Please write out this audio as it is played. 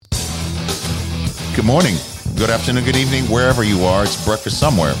Good morning, good afternoon, good evening, wherever you are. It's breakfast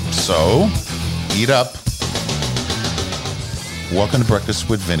somewhere. So, eat up. Welcome to Breakfast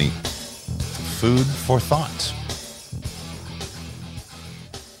with Vinny. Food for thought.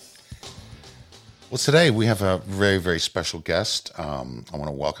 Well, today we have a very, very special guest. I want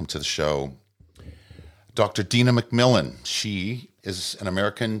to welcome to the show Dr. Dina McMillan. She is an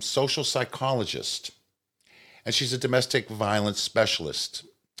American social psychologist, and she's a domestic violence specialist.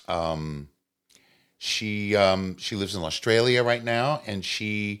 She lives in Australia right now, and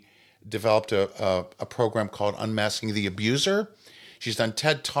she developed a program called Unmasking the Abuser. She's done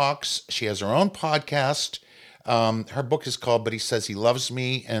TED Talks. She has her own podcast. Her book is called But He Says He Loves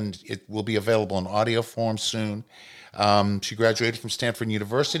Me, and it will be available in audio form soon. She graduated from Stanford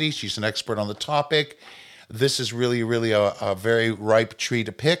University. She's an expert on the topic. This is really, really a very ripe tree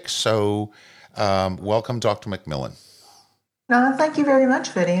to pick. So welcome, Dr. McMillan. Thank you very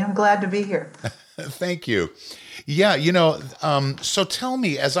much, Vinny. I'm glad to be here. Thank you. Yeah, so tell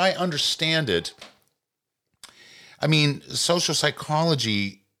me, as I understand it, I mean, social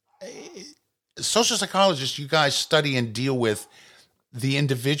psychologists, you guys study and deal with the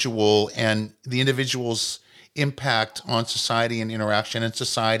individual and the individual's impact on society and interaction in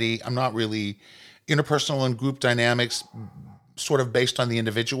society. I'm not really interpersonal and group dynamics sort of based on the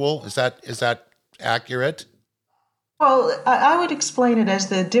individual. Is that accurate? Well, I would explain it as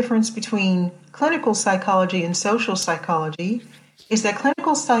the difference between clinical psychology and social psychology is that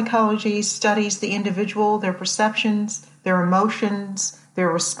clinical psychology studies the individual, their perceptions, their emotions, their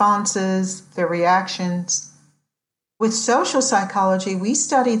responses, their reactions. With social psychology, we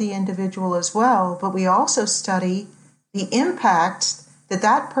study the individual as well, but we also study the impact that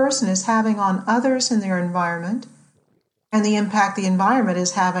that person is having on others in their environment and the impact the environment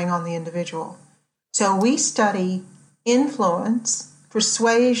is having on the individual. So we study influence,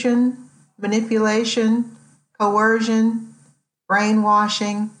 persuasion, manipulation, coercion,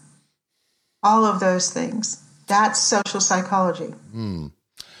 brainwashing, all of those things. That's social psychology.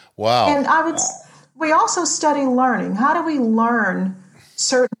 Wow. And we also study learning. How do we learn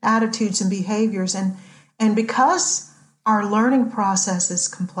certain attitudes and behaviors? And because our learning process is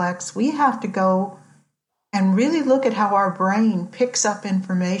complex, we have to go and really look at how our brain picks up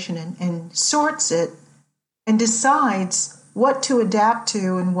information and sorts it and decides what to adapt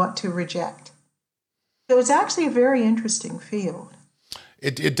to and what to reject. So it's actually a very interesting field.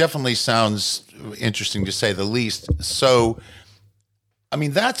 It definitely sounds interesting, to say the least. So, I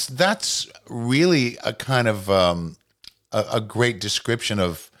mean, that's really a kind of a great description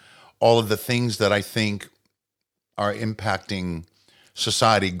of all of the things that I think are impacting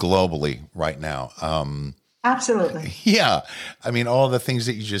society globally right now. Absolutely. Yeah. I mean, all the things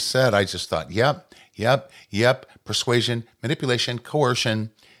that you just said, I just thought, yep. Persuasion, manipulation,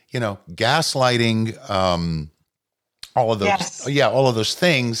 coercion, gaslighting, all of those. Yes. Yeah, all of those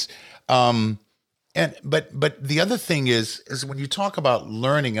things. But the other thing is when you talk about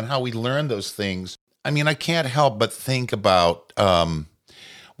learning and how we learn those things, I mean, I can't help but think about, obviously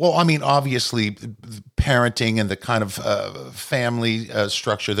parenting and the kind of family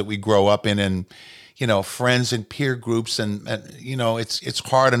structure that we grow up in, and, friends and peer groups. And it's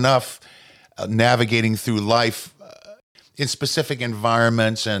hard enough navigating through life in specific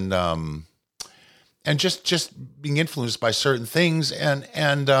environments and just being influenced by certain things and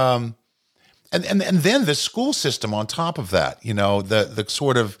then the school system on top of that, the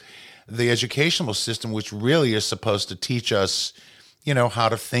sort of the educational system, which really is supposed to teach us, how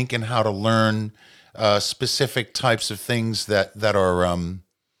to think and how to learn specific types of things that are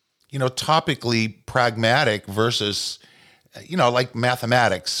topically pragmatic versus like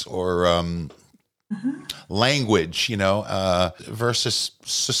mathematics or language, versus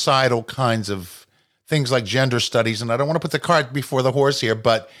societal kinds of things like gender studies. And I don't want to put the cart before the horse here,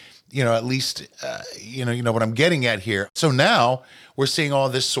 but, at least, what I'm getting at here. So now we're seeing all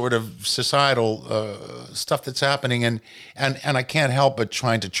this sort of societal stuff that's happening. And I can't help but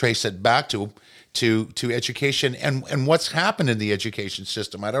trying to trace it back to education and what's happened in the education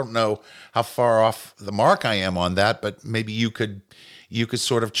system. I don't know how far off the mark I am on that, but maybe you could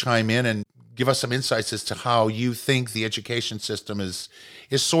sort of chime in and give us some insights as to how you think the education system is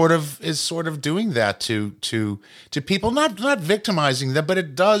sort of doing that to people, not victimizing them, but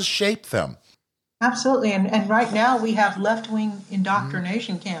it does shape them. Absolutely. And right now we have left-wing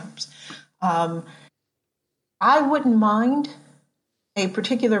indoctrination camps. I wouldn't mind a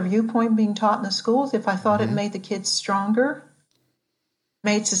particular viewpoint being taught in the schools if I thought it made the kids stronger,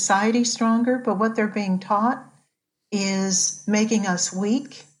 made society stronger. But what they're being taught is making us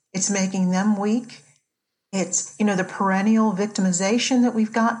weak. It's making them weak. It's, the perennial victimization that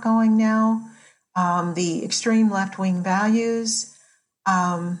we've got going now. the extreme left-wing values.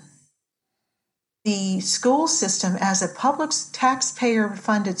 The school system, as a public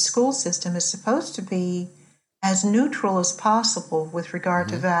taxpayer-funded school system, is supposed to be as neutral as possible with regard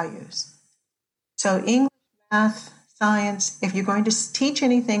to values. So English, math, science, if you're going to teach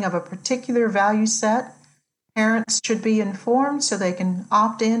anything of a particular value set, parents should be informed so they can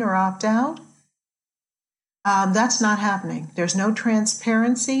opt in or opt out. That's not happening. There's no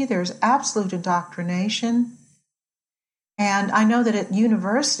transparency. There's absolute indoctrination. And I know that at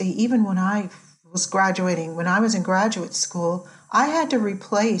university, even when I was in graduate school, I had to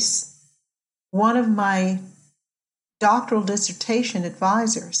replace one of my doctoral dissertation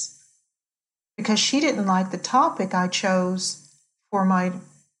advisors because she didn't like the topic I chose for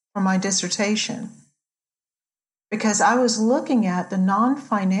my dissertation. Because I was looking at the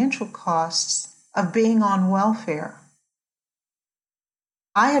non-financial costs of being on welfare.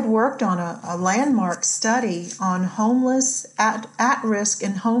 I had worked on a landmark study on homeless, at-risk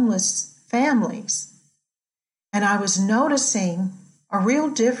and homeless families. And I was noticing a real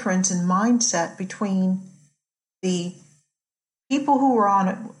difference in mindset between the people who were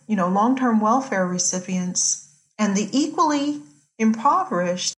on, long-term welfare recipients and the equally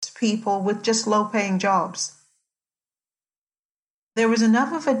impoverished people with just low-paying jobs. There was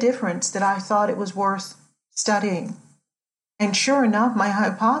enough of a difference that I thought it was worth studying. And sure enough, my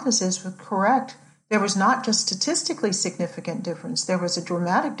hypothesis was correct. There was not just statistically significant difference, there was a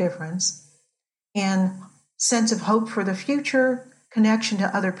dramatic difference in sense of hope for the future, connection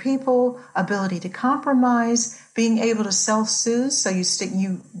to other people, ability to compromise, being able to self-soothe so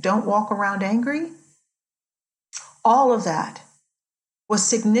you don't walk around angry. All of that was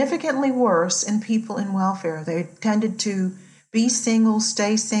significantly worse in people in welfare. They tended to be single,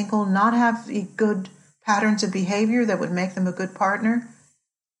 stay single, not have good patterns of behavior that would make them a good partner.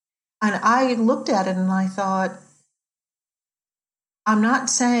 And I looked at it and I thought, I'm not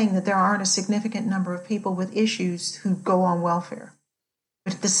saying that there aren't a significant number of people with issues who go on welfare,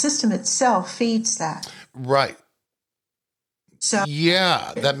 but the system itself feeds that. Right. So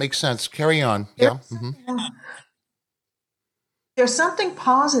yeah, that makes sense. Carry on. Yeah. Mm-hmm. There's something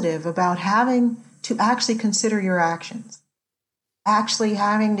positive about having to actually consider your actions, actually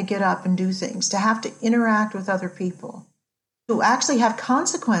having to get up and do things, to have to interact with other people, to actually have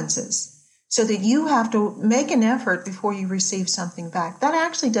consequences so that you have to make an effort before you receive something back. That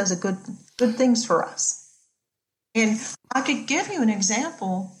actually does a good things for us. And I could give you an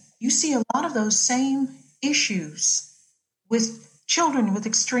example. You see a lot of those same issues with children with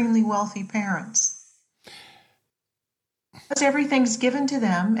extremely wealthy parents. Because everything's given to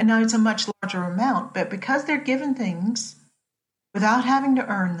them, and now it's a much larger amount, but because they're given things without having to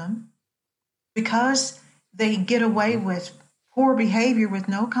earn them, because they get away with poor behavior with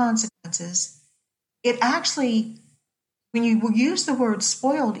no consequences, it actually, when you use the word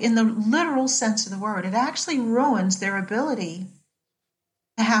spoiled in the literal sense of the word, it actually ruins their ability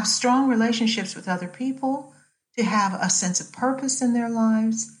to have strong relationships with other people, to have a sense of purpose in their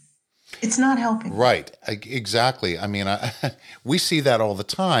lives. It's not helping. Right. Exactly. I mean, we see that all the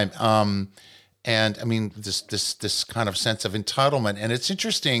time. And I mean, this kind of sense of entitlement, and it's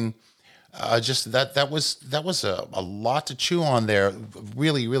interesting. Just that was a lot to chew on there.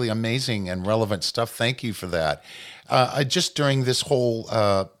 Really, really amazing and relevant stuff. Thank you for that. Just during this whole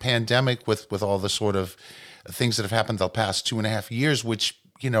pandemic, with all the sort of things that have happened the past 2.5 years, which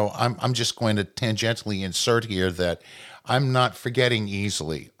I'm just going to tangentially insert here that I'm not forgetting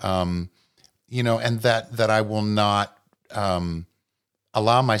easily. And that I will not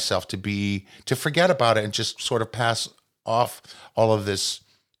allow myself to forget about it and just sort of pass off all of this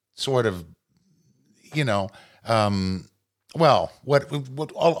sort of, just all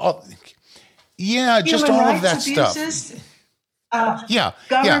of that abuses, stuff.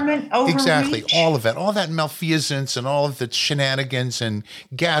 Government overreach. Exactly. All of that malfeasance and all of the shenanigans and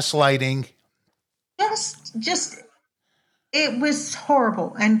gaslighting. Just it was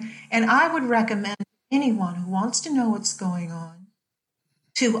horrible. And I would recommend anyone who wants to know what's going on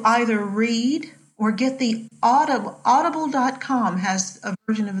to either read or get the Audible.com has a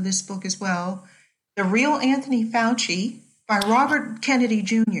version of this book as well, The Real Anthony Fauci by Robert Kennedy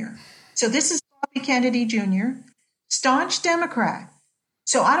Jr. So this is Bobby Kennedy Jr., staunch Democrat.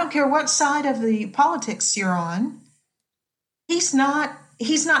 So I don't care what side of the politics you're on. He's not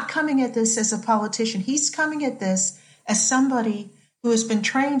coming at this as a politician. He's coming at this as somebody who has been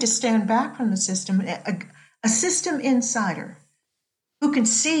trained to stand back from the system, a system insider who can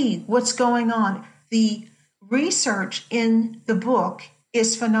see what's going on. The research in the book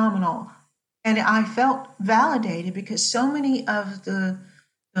is phenomenal. And I felt validated because so many of the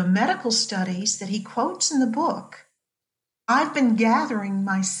the medical studies that he quotes in the book, I've been gathering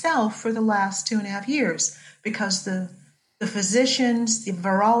myself for the last 2.5 years because the physicians, the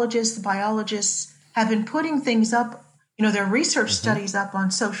virologists, the biologists have been putting things up, their research studies up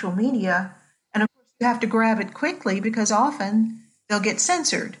on social media. And of course, you have to grab it quickly because often they'll get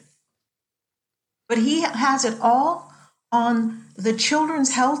censored. But he has it all on the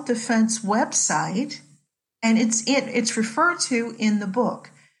Children's Health Defense website, and it's referred to in the book.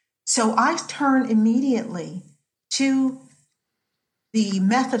 So I turn immediately to the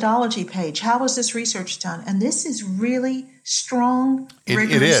methodology page. How was this research done? And this is really strong,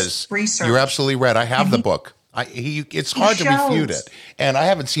 rigorous research. You're absolutely right. I have the book. It's hard to refute it, and I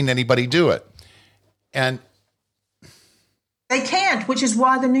haven't seen anybody do it. And they can't, which is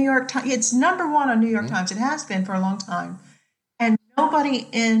why the New York Times, it's number one on New York Times. It has been for a long time. And nobody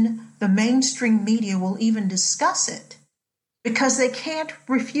in the mainstream media will even discuss it because they can't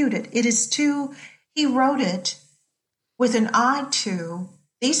refute it. He wrote it with an eye to,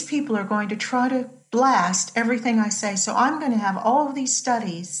 these people are going to try to blast everything I say. So I'm going to have all of these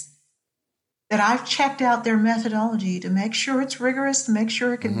studies that I've checked out their methodology to make sure it's rigorous, to make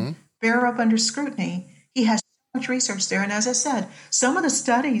sure it can bear up under scrutiny. He has so much research there. And as I said, some of the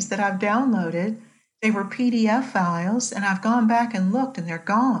studies that I've downloaded, they were PDF files, and I've gone back and looked, and they're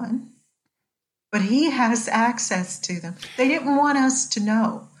gone. But he has access to them. They didn't want us to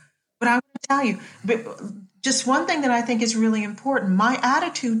know. But I want to tell you, just one thing that I think is really important, my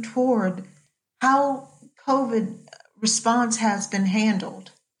attitude toward how COVID response has been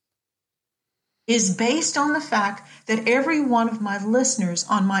handled is based on the fact that every one of my listeners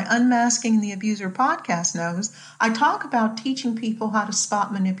on my Unmasking the Abuser podcast knows I talk about teaching people how to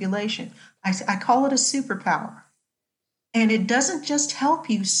spot manipulation. I call it a superpower. And it doesn't just help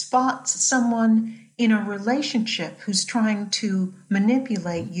you spot someone in a relationship who's trying to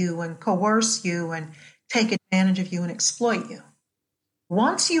manipulate you and coerce you and take advantage of you and exploit you.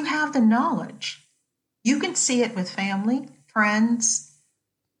 Once you have the knowledge, you can see it with family, friends,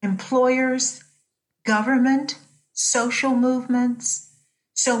 employers, government, social movements.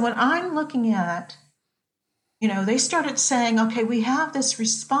 So when I'm looking at, they started saying, okay, we have this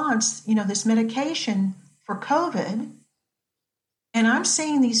response, this medication for COVID. And I'm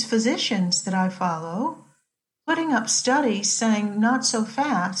seeing these physicians that I follow putting up studies saying, not so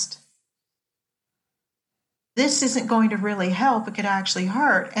fast. This isn't going to really help. It could actually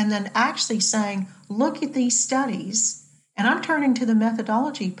hurt. And then actually saying, look at these studies. And I'm turning to the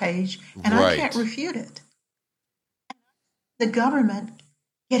methodology page, and I can't refute it. The government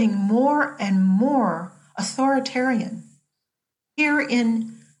getting more and more authoritarian. Here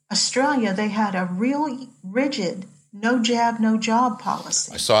in Australia, they had a real rigid no jab, no job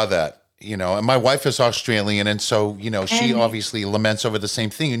policy. I saw that, and my wife is Australian, and so, she obviously laments over the same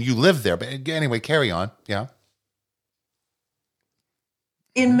thing, and you live there. But anyway, carry on. Yeah.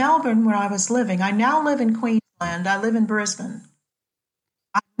 In Melbourne, where I was living, I now live in Queensland. I live in Brisbane.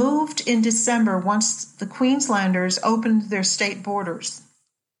 I moved in December once the Queenslanders opened their state borders.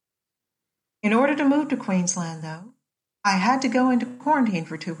 In order to move to Queensland, though, I had to go into quarantine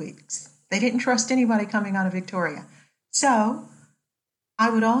for 2 weeks. They didn't trust anybody coming out of Victoria. So I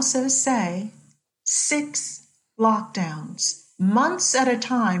would also say 6 lockdowns, months at a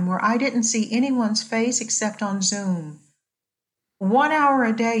time where I didn't see anyone's face except on Zoom. 1 hour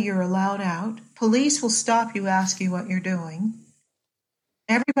a day you're allowed out. Police will stop you, ask you what you're doing.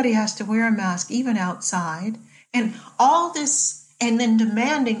 Everybody has to wear a mask, even outside. And all this, and then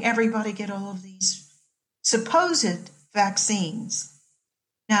demanding everybody get all of these supposed vaccines.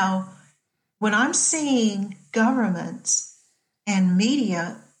 Now, when I'm seeing governments and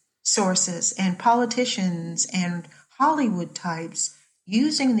media sources and politicians and Hollywood types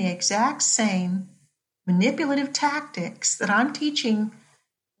using the exact same manipulative tactics that I'm teaching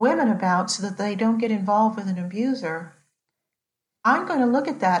women about so that they don't get involved with an abuser, I'm going to look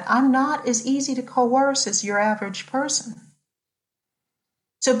at that. I'm not as easy to coerce as your average person.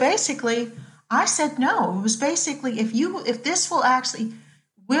 So basically, I said no. It was basically, if this will actually,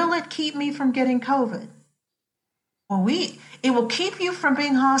 will it keep me from getting COVID? Well, it will keep you from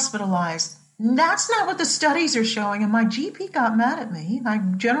being hospitalized. That's not what the studies are showing. And my GP got mad at me. My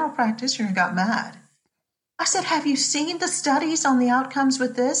general practitioner got mad. I said, have you seen the studies on the outcomes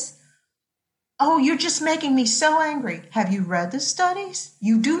with this? Oh, you're just making me so angry. Have you read the studies?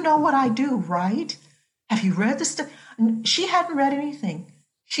 You do know what I do, right? Have you read the study? She hadn't read anything.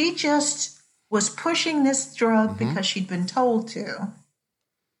 She just was pushing this drug because she'd been told to.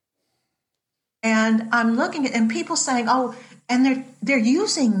 And I'm looking at, and people saying, oh, and they're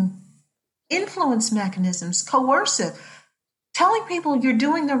using influence mechanisms, coercive. telling people you're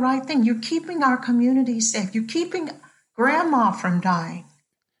doing the right thing. You're keeping our community safe. You're keeping grandma from dying.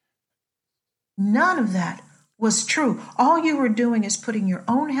 None of that was true. All you were doing is putting your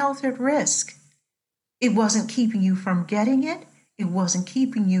own health at risk. It wasn't keeping you from getting it. It wasn't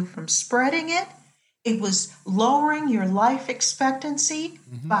keeping you from spreading it. It was lowering your life expectancy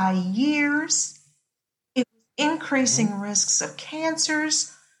by years. It was increasing risks of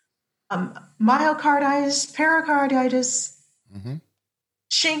cancers, myocarditis, pericarditis,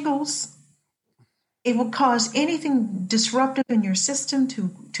 shingles. It will cause anything disruptive in your system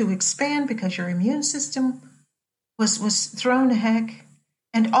to expand because your immune system was thrown to heck.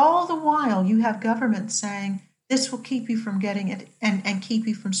 And all the while, you have governments saying this will keep you from getting it and keep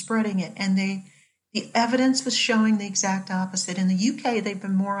you from spreading it. And the evidence was showing the exact opposite. In the UK, they've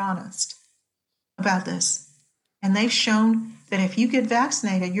been more honest about this. And they've shown that if you get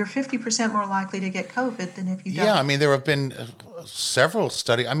vaccinated, you're 50% more likely to get COVID than if you don't. Yeah, I mean, there have been several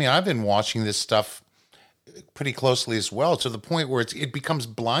studies. I mean, I've been watching this stuff pretty closely as well, to the point where it becomes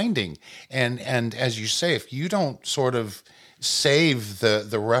blinding. And as you say, if you don't sort of save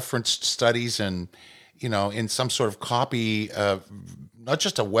the referenced studies and, in some sort of copy, not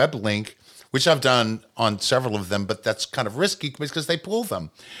just a web link, which I've done on several of them, but that's kind of risky because they pull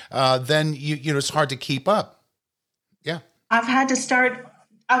them. Then it's hard to keep up. Yeah. I've had to start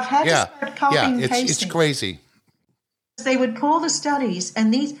copying and pasting. It's crazy. They would pull the studies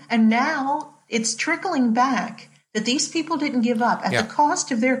and now it's trickling back that these people didn't give up at the cost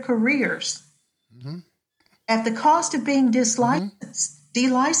of their careers, at the cost of being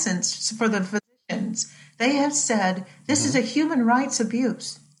delicensed for the physicians. They have said this is a human rights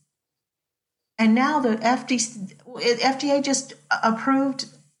abuse. And now the FDA just approved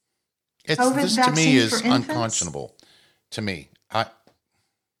COVID this vaccines to me is for infants. unconscionable. To me,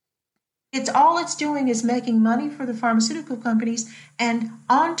 it's doing is making money for the pharmaceutical companies and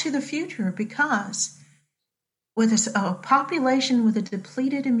on to the future, because with a population with a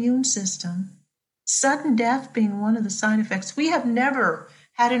depleted immune system, sudden death being one of the side effects, we have never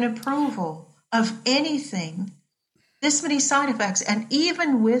had an approval of anything, this many side effects. And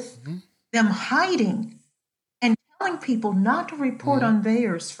even with them hiding and telling people not to report on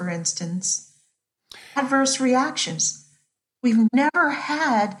VAERS, for instance, adverse reactions. We've never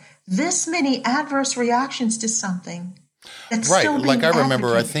had this many adverse reactions to something that's still being like I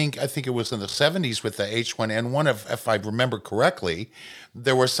remember, advocated. I think it was in the 70s with the H1N1, if I remember correctly,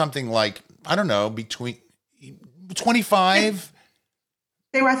 there was something like, I don't know, between 25.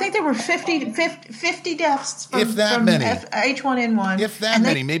 I think there were 50 deaths from, if that from many. H1N1. If that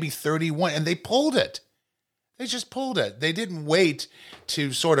many, maybe 31, and they pulled it. They just pulled it. They didn't wait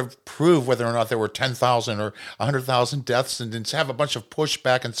to sort of prove whether or not there were 10,000 or 100,000 deaths and then have a bunch of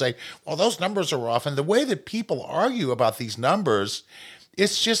pushback and say, well, those numbers are off. And the way that people argue about these numbers,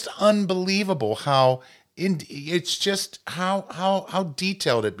 it's just unbelievable it's just how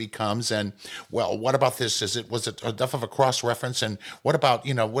detailed it becomes. And, well, what about this? Was it enough of a cross-reference? And what about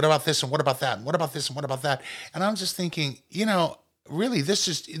this and what about that? And what about this and what about that? And I'm just thinking, really, this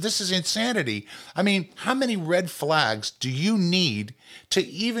is insanity. I mean, how many red flags do you need to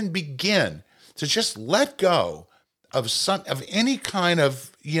even begin to just let go of any kind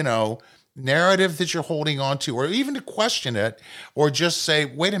of, narrative that you're holding on to, or even to question it, or just say,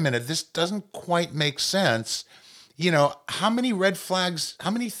 wait a minute, this doesn't quite make sense. How many red flags, how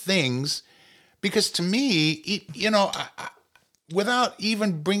many things? Because to me, without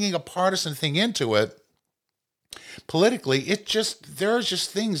even bringing a partisan thing into it, politically, there are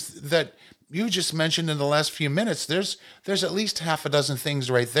just things that you just mentioned in the last few minutes. There's at least half a dozen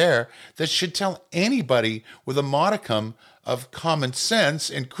things right there that should tell anybody with a modicum of common sense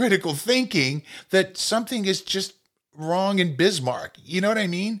and critical thinking that something is just wrong in Bismarck. You know what I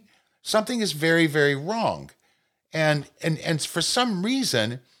mean? Something is very, very wrong. And for some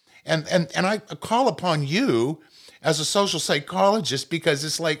reason, and I call upon you as a social psychologist, because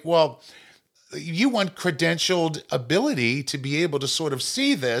it's like, well, you want credentialed ability to be able to sort of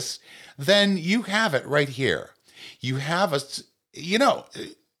see this, then you have it right here. You have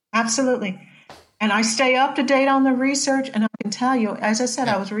Absolutely. And I stay up to date on the research. And I can tell you, as I said,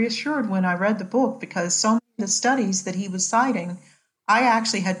 I was reassured when I read the book, because so many of the studies that he was citing, I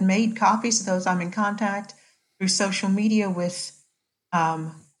actually had made copies of those. I'm in contact through social media with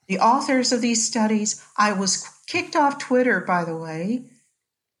the authors of these studies. I was kicked off Twitter, by the way.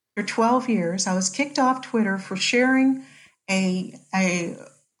 For 12 years, I was kicked off Twitter for sharing a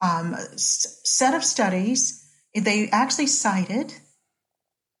set of studies. They actually cited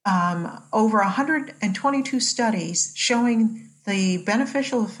over 122 studies showing the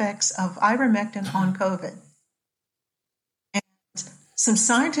beneficial effects of ivermectin on COVID. And some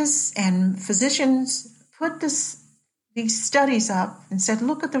scientists and physicians put these studies up and said,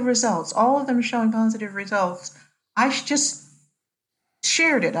 look at the results. All of them are showing positive results. I just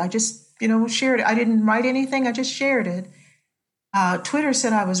shared it. I just, shared it. I didn't write anything. I just shared it. Twitter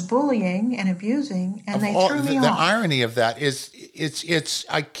said I was bullying and abusing, and they threw me off. The irony of that is,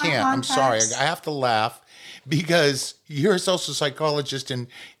 I can't. I'm sorry. I have to laugh because you're a social psychologist, and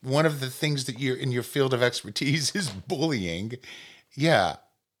one of the things that you're in your field of expertise is bullying. Yeah,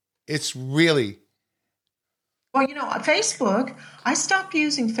 it's really. Well, Facebook, I stopped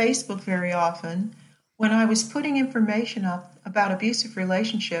using Facebook very often when I was putting information up about abusive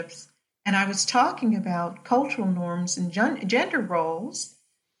relationships, and I was talking about cultural norms and gender roles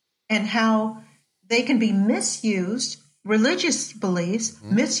and how they can be misused, religious beliefs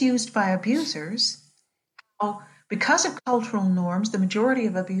misused by abusers. How, because of cultural norms, the majority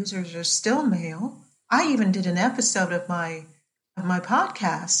of abusers are still male. I even did an episode of my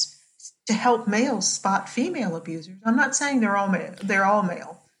podcast to help males spot female abusers. I'm not saying they're all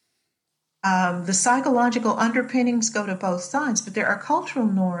male. The psychological underpinnings go to both sides, but there are cultural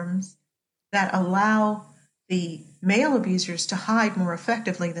norms that allow the male abusers to hide more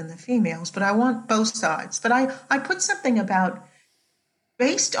effectively than the females. But I want both sides. But I put something about,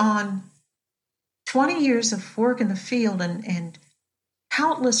 based on 20 years of work in the field and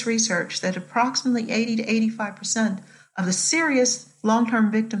countless research, that approximately 80 to 85% of the serious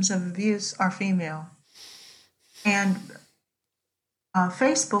long-term victims of abuse are female. And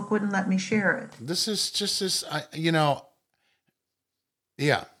Facebook wouldn't let me share it. This is just this, yeah.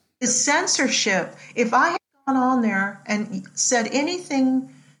 The censorship. If I had gone on there and said anything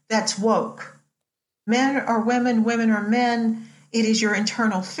that's woke, men are women, women are men, it is your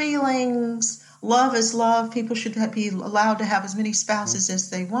internal feelings, love is love, people should be allowed to have as many spouses as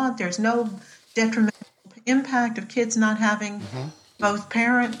they want, there's no detrimental impact of kids not having both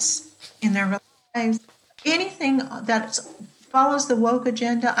parents in their lives, anything that follows the woke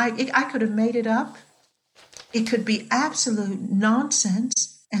agenda, I could have made it up. It could be absolute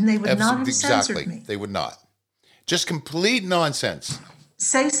nonsense, and they would not have censored me. They would not. Just complete nonsense.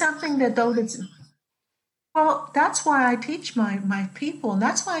 Say something that's... Well, that's why I teach my people, and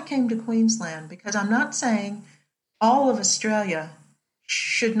that's why I came to Queensland, because I'm not saying all of Australia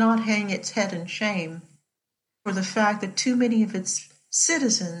should not hang its head in shame for the fact that too many of its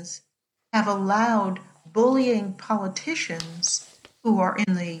citizens have allowed bullying politicians who are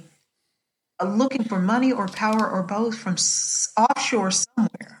in the looking for money or power or both from offshore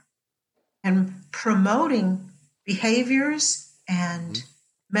somewhere and promoting behaviors and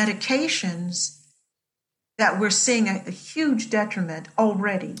medications that we're seeing a huge detriment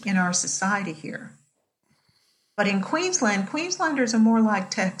already in our society here. But in Queensland, Queenslanders are more like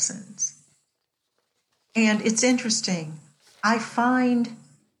Texans. And it's interesting. I find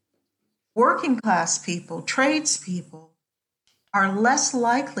working class people, tradespeople, are less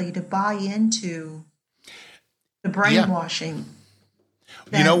likely to buy into the brainwashing.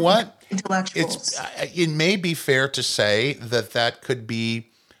 Yeah. You know what? Intellectuals. It may be fair to say that could be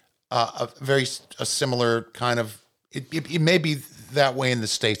a similar kind of. It may be that way in the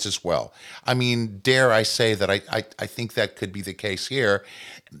States as well. I mean, dare I say that I think that could be the case here,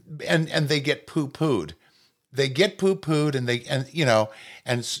 and they get poo-pooed. They get poo-pooed, and the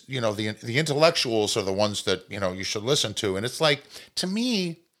intellectuals are the ones that you should listen to, and it's like, to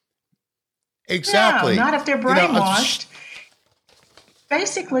me, exactly. No, not if they're brainwashed.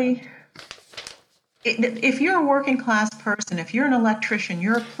 Basically, if you're a working class person, if you're an electrician,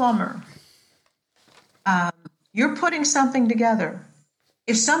 you're a plumber, you're putting something together.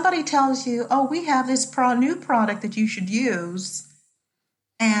 If somebody tells you, "Oh, we have this new product that you should use,"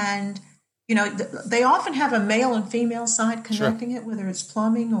 and they often have a male and female side connecting it, whether it's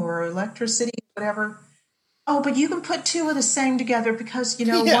plumbing or electricity, whatever. Oh, but you can put two of the same together because,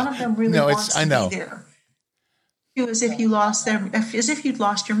 one of them really wants to be there. As if you'd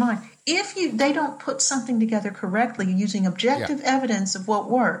lost your mind. If they don't put something together correctly using objective evidence of what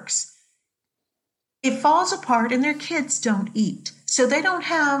works, it falls apart and their kids don't eat. So they don't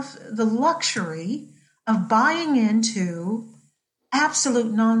have the luxury of buying into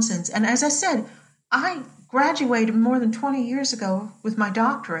absolute nonsense. And as I said, I graduated more than 20 years ago with my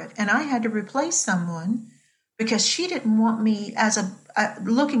doctorate, and I had to replace someone because she didn't want me as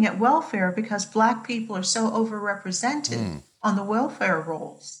looking at welfare because Black people are so overrepresented on the welfare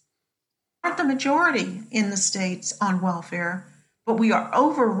rolls. We aren't the majority in the States on welfare, but we are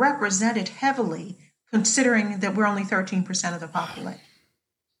overrepresented heavily considering that we're only 13% of the population.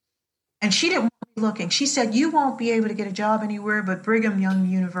 And she didn't want me looking. She said, "You won't be able to get a job anywhere but Brigham Young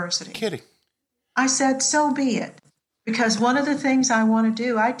University." Kidding. I said, "So be it." Because one of the things I want to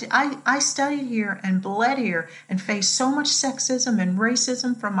do, I studied here and bled here and faced so much sexism and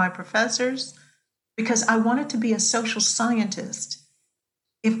racism from my professors because I wanted to be a social scientist.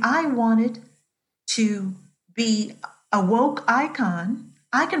 If I wanted to be a woke icon,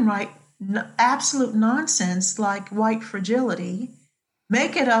 I can write absolute nonsense like white fragility,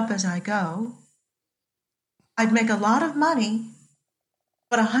 make it up as I go. I'd make a lot of money,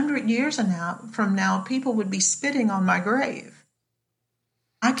 but 100 years from now, people would be spitting on my grave.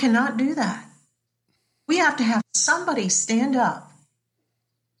 I cannot do that. We have to have somebody stand up.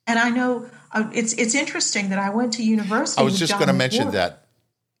 And I know it's interesting that I went to university. I was just going to mention that.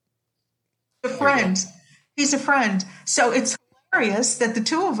 A friend. He's a friend. So it's hilarious that the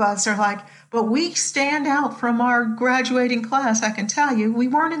two of us are like, but we stand out from our graduating class. I can tell you, we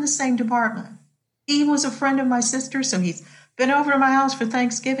weren't in the same department. He was a friend of my sister, so he's been over to my house for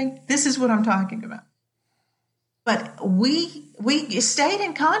Thanksgiving. This is what I'm talking about. But we stayed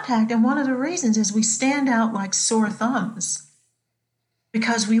in contact, and one of the reasons is we stand out like sore thumbs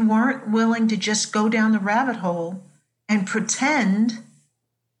because we weren't willing to just go down the rabbit hole and pretend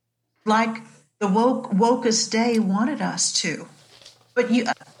like the wokest day wanted us to. But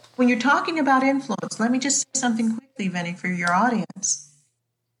when you're talking about influence, let me just say something quickly, Vinny, for your audience.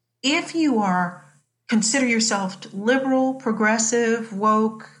 If you consider yourself liberal, progressive,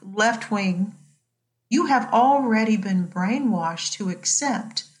 woke, left-wing, you have already been brainwashed to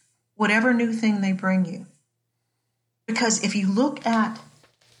accept whatever new thing they bring you. Because if you look at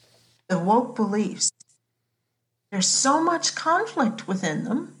the woke beliefs, there's so much conflict within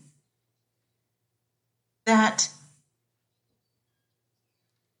them that,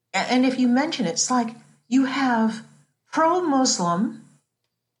 and if you mention it, it's like you have pro-Muslim,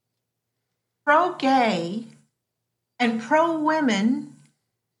 pro-gay, and pro-women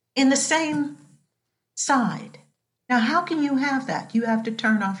in the same side. Now, how can you have that? You have to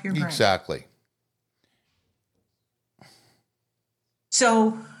turn off your brain. Exactly.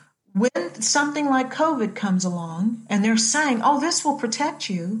 So when something like COVID comes along and they're saying, oh, this will protect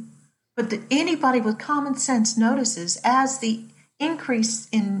you, but anybody with common sense notices as the increase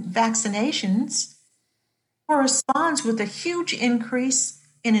in vaccinations corresponds with a huge increase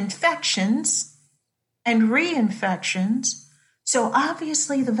in infections and reinfections. So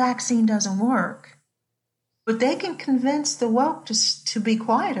obviously the vaccine doesn't work, but they can convince the woke to be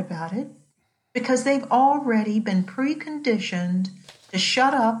quiet about it because they've already been preconditioned to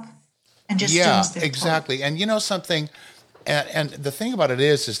shut up and just do exactly. Part. And you know something, and the thing about it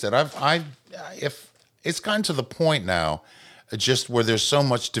is that if it's gotten to the point now, just where there's so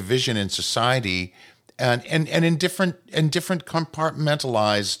much division in society, and in different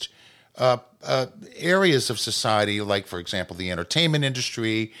compartmentalized areas of society, like for example the entertainment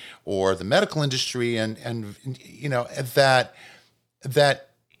industry or the medical industry, and you know that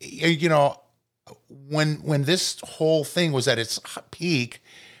you know when this whole thing was at its peak,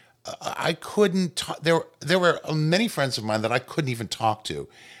 I couldn't. There were many friends of mine that I couldn't even talk to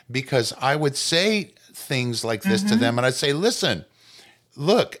because I would say things like this to them, and I'd say, "Listen,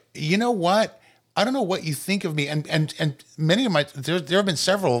 look, you know what? I don't know what you think of me." And many of there have been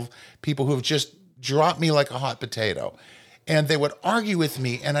several people who have just dropped me like a hot potato, and they would argue with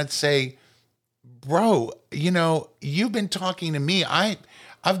me, and I'd say, "Bro, you know, you've been talking to me.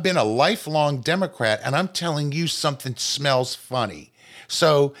 I've been a lifelong Democrat, and I'm telling you something smells funny.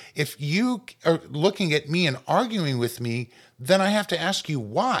 So if you are looking at me and arguing with me, then I have to ask you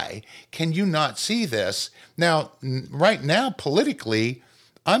why. Can you not see this?" Now, right now, politically,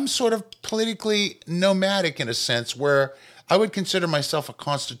 I'm sort of politically nomadic in a sense where I would consider myself a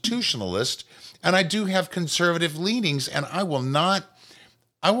constitutionalist, and I do have conservative leanings, and I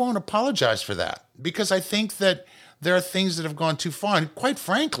won't apologize for that because I think that there are things that have gone too far. And quite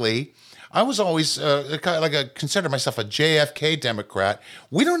frankly, I was always consider myself a JFK Democrat.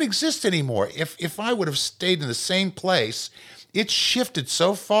 We don't exist anymore. If I would have stayed in the same place, it's shifted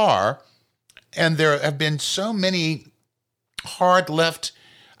so far, and there have been so many hard left,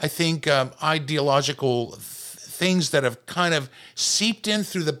 I think, ideological things that have kind of seeped in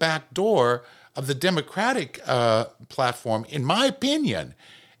through the back door of the Democratic platform, in my opinion.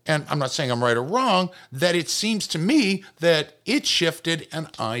 And I'm not saying I'm right or wrong, that it seems to me that it shifted and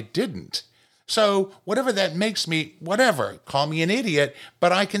I didn't. So whatever that makes me, whatever, call me an idiot,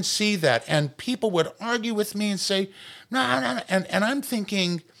 but I can see that. And people would argue with me and say, no. And I'm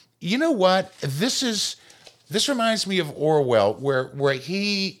thinking, you know what? This reminds me of Orwell, where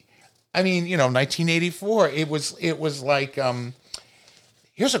he, I mean, you know, 1984, it was like,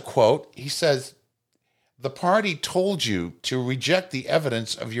 here's a quote. He says, The party told you to reject the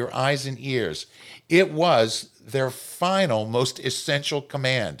evidence of your eyes and ears. It was their final, most essential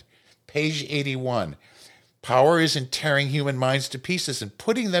command. Page 81. Power is in tearing human minds to pieces and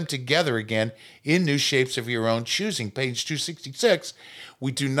putting them together again in new shapes of your own choosing. Page 266.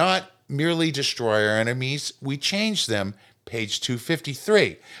 We do not merely destroy our enemies, we change them. Page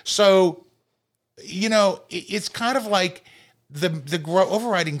 253. So, it's kind of like the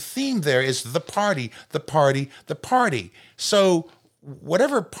overriding theme there is the party, the party, the party. So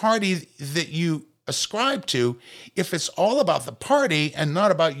whatever party that you ascribe to, if it's all about the party and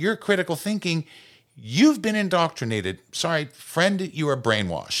not about your critical thinking, you've been indoctrinated. Sorry, friend, you are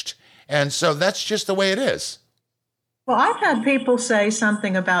brainwashed. And so that's just the way it is. Well, I've had people say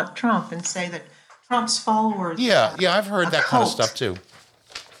something about Trump and say that Trump's followers. Yeah, I've heard that kind of stuff too.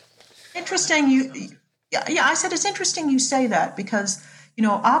 Interesting. I said it's interesting you say that because,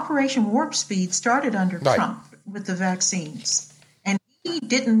 Operation Warp Speed started under Trump with the vaccines. And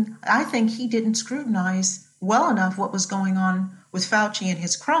I think he didn't scrutinize well enough what was going on with Fauci and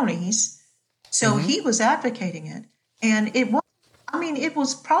his cronies. So he was advocating it. And it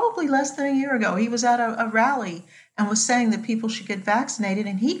was probably less than a year ago. He was at a rally and was saying that people should get vaccinated,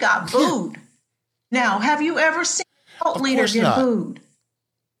 and he got booed. Now, have you ever seen a cult leader get booed?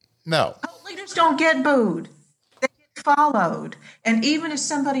 No. Cult leaders don't get booed. They get followed. And even if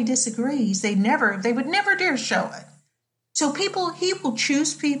somebody disagrees, they would never dare show it. So he will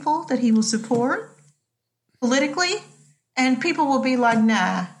choose people that he will support politically, and people will be like,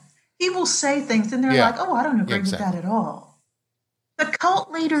 nah. He will say things, and they're like, oh, I don't agree with that at all. The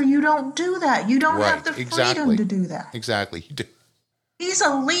cult leader, you don't do that. You don't have the freedom to do that. Exactly. He's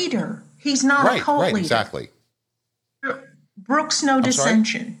a leader. He's not a cult leader. Exactly. Brooks, no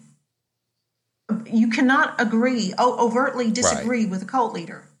dissension. You cannot overtly disagree with a cult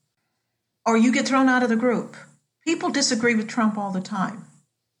leader, or you get thrown out of the group. People disagree with Trump all the time.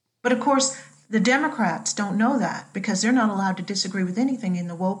 But of course, the Democrats don't know that because they're not allowed to disagree with anything in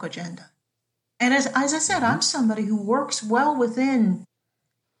the woke agenda. And as I said, I'm somebody who works well within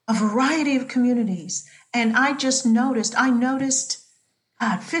a variety of communities. And I noticed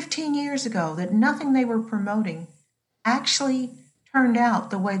 15 years ago that nothing they were promoting actually turned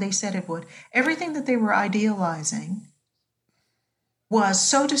out the way they said it would. Everything that they were idealizing was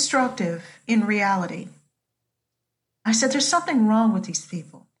so destructive in reality. I said, there's something wrong with these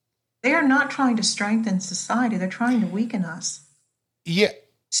people. They are not trying to strengthen society. They're trying to weaken us. Yeah.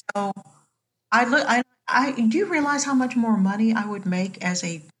 So do you realize how much more money I would make as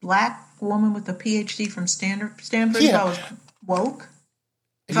a black woman with a PhD from Stanford if I was woke?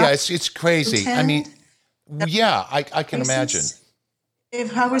 It's crazy. I mean, I can imagine.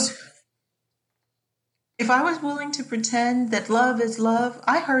 If I was willing to pretend that love is love,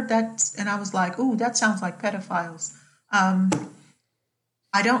 I heard that and I was like, ooh, that sounds like pedophiles.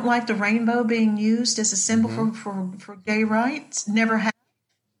 I don't like the rainbow being used as a symbol for gay rights. Never have.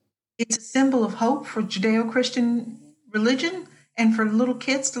 It's a symbol of hope for Judeo-Christian religion and for little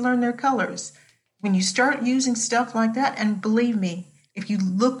kids to learn their colors. When you start using stuff like that, and believe me, if you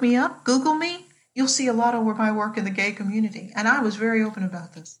look me up, Google me, you'll see a lot of my work in the gay community. And I was very open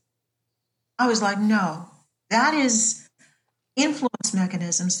about this. I was like, no, that is influence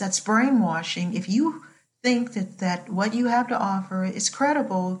mechanisms. That's brainwashing. If you think that what you have to offer is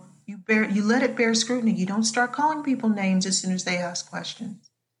credible, you let it bear scrutiny. You don't start calling people names as soon as they ask questions.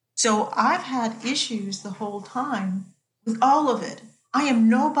 So I've had issues the whole time with all of it. I am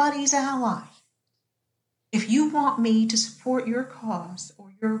nobody's ally. If you want me to support your cause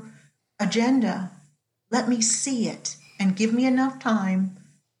or your agenda, let me see it and give me enough time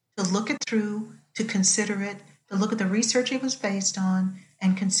to look it through, to consider it, to look at the research it was based on,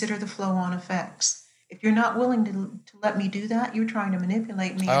 and consider the flow-on effects. If you're not willing to let me do that, you're trying to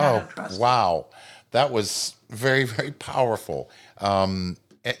manipulate me, and I don't trust you. Wow. That was very, very powerful. But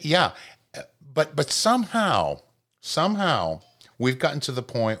somehow we've gotten to the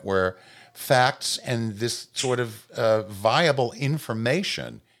point where facts and this sort of viable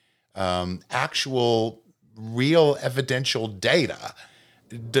information, actual real evidential data,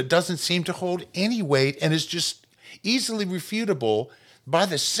 doesn't seem to hold any weight and is just easily refutable by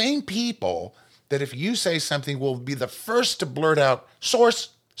the same people that if you say something will be the first to blurt out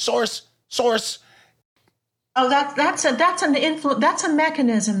source. Oh, that's a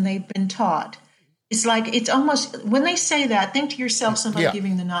mechanism they've been taught. It's like, it's almost, when they say that, think to yourself somebody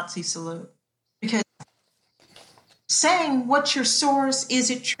giving the Nazi salute. Because saying, what's your source, is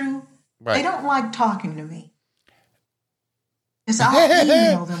it true? Right. They don't like talking to me. Because I'll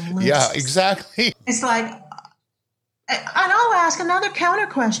email them lists. Yeah, exactly. It's like, And I'll ask another counter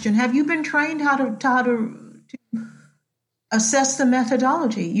question. Have you been trained how to assess the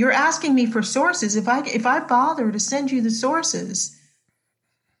methodology? You're asking me for sources. If I bother to send you the sources,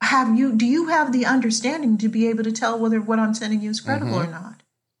 do you have the understanding to be able to tell whether what I'm sending you is credible or not?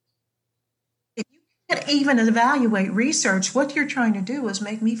 If you can't even evaluate research, what you're trying to do is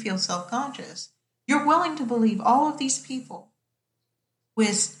make me feel self-conscious. You're willing to believe all of these people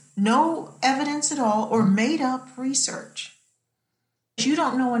with no evidence at all or made up research. You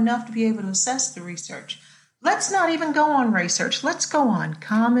don't know enough to be able to assess the research. Let's not even go on research. Let's go on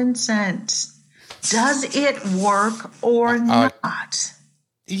common sense. Does it work or not?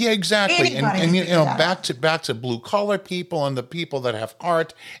 Yeah, exactly. Anybody can back to blue collar people and the people that have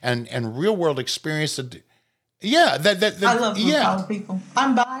art and real world experience. Yeah, I love blue collar people.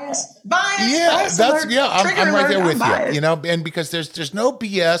 I'm biased. Yeah, I'm right there with you. You know, and because there's no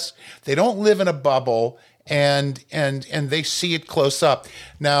BS. They don't live in a bubble, and they see it close up.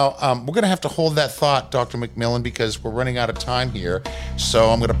 Now, we're going to have to hold that thought, Dr. McMillan, because we're running out of time here. So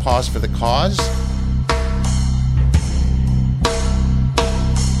I'm going to pause for the cause.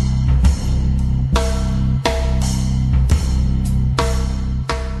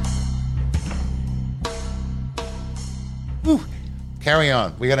 Whew. Carry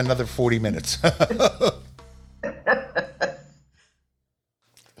on. We got another 40 minutes. Well,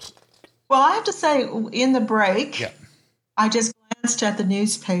 I have to say, in the break, I just glanced at the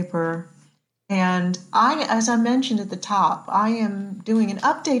newspaper, and as I mentioned at the top, I am doing an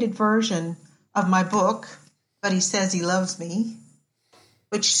updated version of my book, But He Says He Loves Me,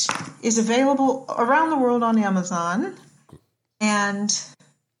 which is available around the world on Amazon. And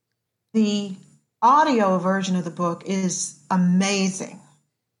the audio version of the book is amazing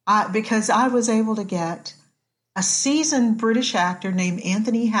because I was able to get a seasoned British actor named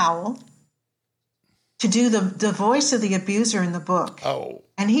Anthony Howell to do the voice of the abuser in the book. Oh.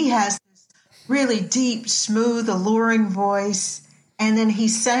 And he has this really deep, smooth, alluring voice. And then he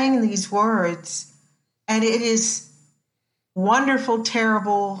sang these words. And it is wonderful,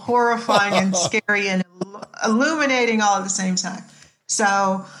 terrible, horrifying, and scary, and illuminating all at the same time.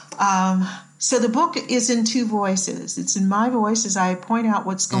 So the book is in two voices. It's in my voice as I point out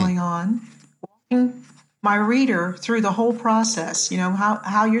what's going on, walking my reader through the whole process, you know,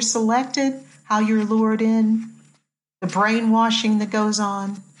 how you're selected, how you're lured in, the brainwashing that goes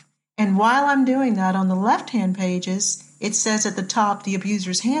on. And while I'm doing that, on the left-hand pages, it says at the top, The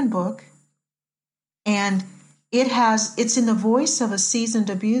Abuser's Handbook. And it's in the voice of a seasoned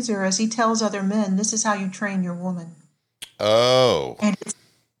abuser as he tells other men, this is how you train your woman. Oh. And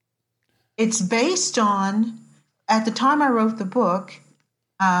it's based on, at the time I wrote the book,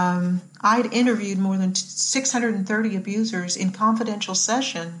 I'd interviewed more than 630 abusers in confidential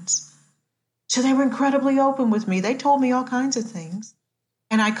sessions. So they were incredibly open with me. They told me all kinds of things.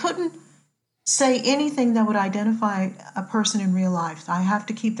 And I couldn't say anything that would identify a person in real life. I have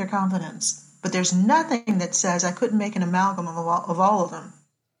to keep their confidence. But there's nothing that says I couldn't make an amalgam of all of them.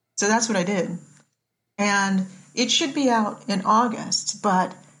 So that's what I did. And it should be out in August.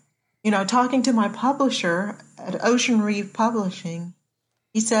 But, you know, talking to my publisher at Ocean Reeve Publishing,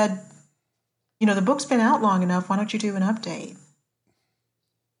 he said, you know, the book's been out long enough. Why don't you do an update?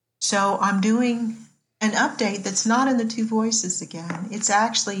 So I'm doing an update that's not in the two voices again. It's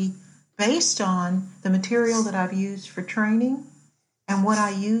actually based on the material that I've used for training and what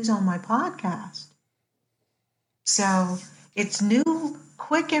I use on my podcast. So it's new,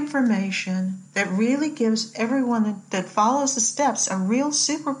 quick information that really gives everyone that follows the steps a real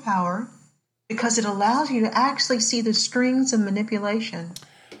superpower because it allows you to actually see the strings of manipulation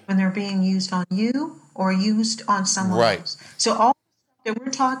when they're being used on you or used on someone else. So all that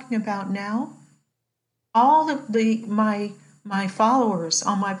we're talking about now, all of my followers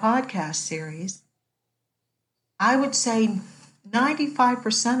on my podcast series, I would say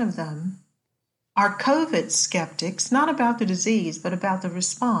 95% of them are COVID skeptics, not about the disease, but about the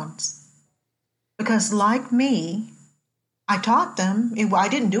response. Because like me, I taught them, I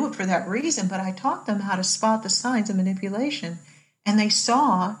didn't do it for that reason, but I taught them how to spot the signs of manipulation. And they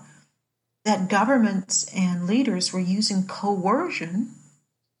saw that governments and leaders were using coercion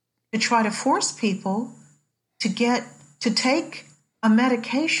to try to force people to take a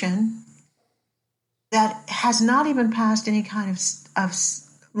medication that has not even passed any kind of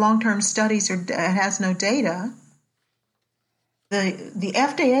long-term studies or has no data. The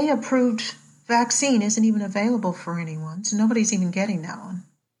FDA approved vaccine isn't even available for anyone, so nobody's even getting that one.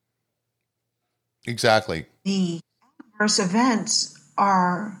 Exactly. The adverse events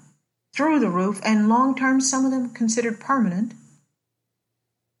are through the roof, and long-term, some of them considered permanent.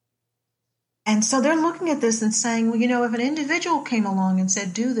 And so they're looking at this and saying, well, if an individual came along and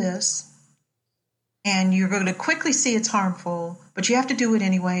said, do this, and you're going to quickly see it's harmful, but you have to do it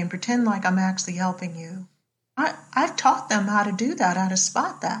anyway and pretend like I'm actually helping you. I've taught them how to do that, how to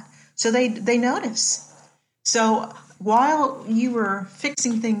spot that. So they notice. So while you were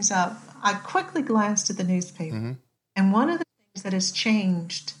fixing things up, I quickly glanced at the newspaper. Mm-hmm. And one of the things that has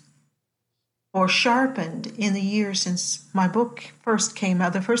changed or sharpened in the years since my book first came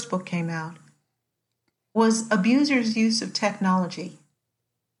out, the first book came out, was abusers' use of technology.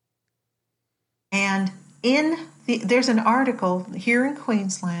 And there's an article here in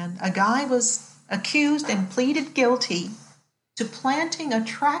Queensland. A guy was accused and pleaded guilty to planting a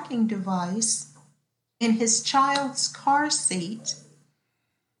tracking device in his child's car seat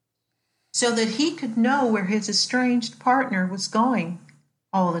so that he could know where his estranged partner was going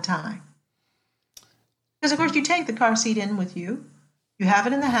all the time. Because, of course, you take the car seat in with you. You have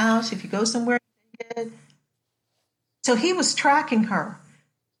it in the house. If you go somewhere, you take it. So he was tracking her.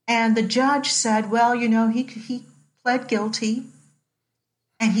 And the judge said, well, he pled guilty.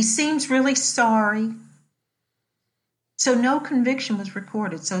 And he seems really sorry. So no conviction was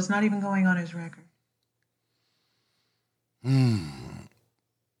recorded. So it's not even going on his record. And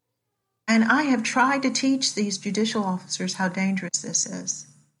I have tried to teach these judicial officers how dangerous this is.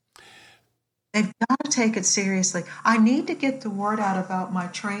 They've got to take it seriously. I need to get the word out about my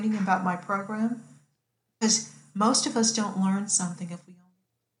training, about my program, because most of us don't learn something if we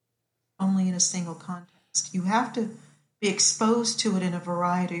only in a single context. You have to be exposed to it in a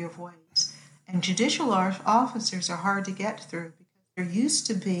variety of ways. And judicial officers are hard to get through because they're used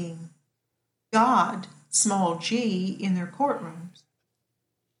to being God, small g, in their courtrooms.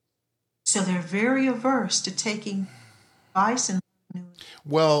 So they're very averse to taking advice and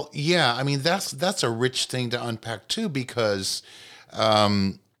well, yeah, I mean, that's a rich thing to unpack too, because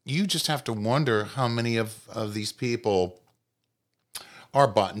you just have to wonder how many of these people are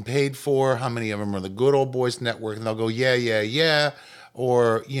bought and paid for, how many of them are the good old boys network, and they'll go, yeah,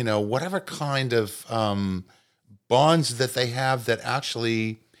 or, whatever kind of bonds that they have that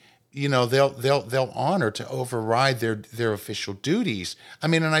actually, they'll honor to override their official duties. I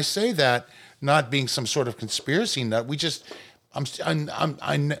mean, and I say that not being some sort of conspiracy nut. We just...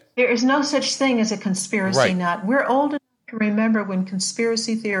 There is no such thing as a conspiracy nut. We're old enough to remember when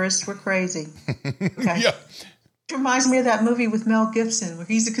conspiracy theorists were crazy. Okay? Yeah. It reminds me of that movie with Mel Gibson where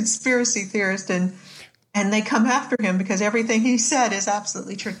he's a conspiracy theorist and they come after him because everything he said is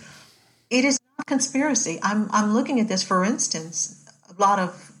absolutely true. It is not conspiracy. I'm looking at this, for instance, a lot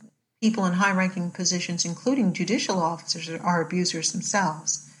of people in high-ranking positions, including judicial officers, are abusers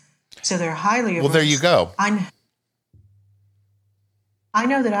themselves. So they're highly averse. Well, there you go. I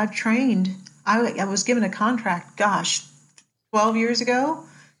know that I've trained, I was given a contract, 12 years ago,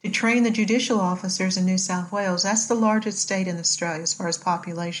 to train the judicial officers in New South Wales. That's the largest state in Australia as far as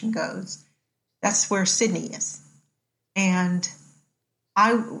population goes. That's where Sydney is. And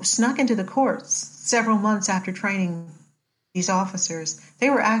I snuck into the courts several months after training these officers. They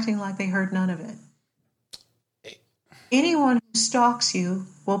were acting like they heard none of it. Anyone who stalks you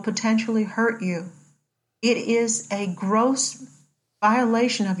will potentially hurt you. It is a gross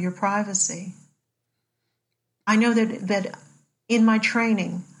violation of your privacy. I know that in my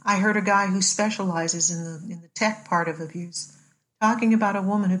training, I heard a guy who specializes in the tech part of abuse talking about a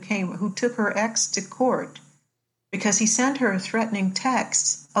woman who took her ex to court because he sent her a threatening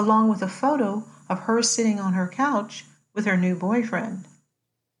text along with a photo of her sitting on her couch with her new boyfriend.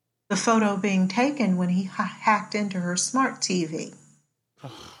 The photo being taken when he hacked into her smart TV.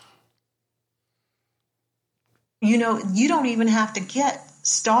 You don't even have to get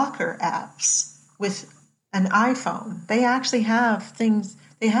stalker apps with an iPhone. They actually have things.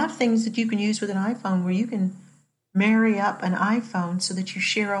 They have things that you can use with an iPhone where you can marry up an iPhone so that you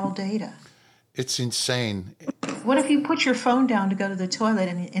share all data. It's insane. What if you put your phone down to go to the toilet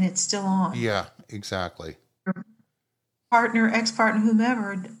and it's still on? Yeah, exactly. Your partner, ex-partner,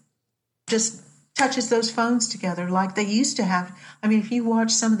 whomever, just touches those phones together like they used to have. I mean, if you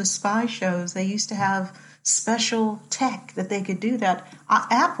watch some of the spy shows, they used to have special tech that they could do that.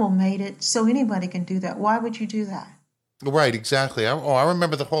 Apple made it so anybody can do that. Why would you do that? Right, exactly. I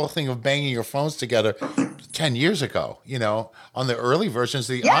remember the whole thing of banging your phones together 10 years ago, on the early versions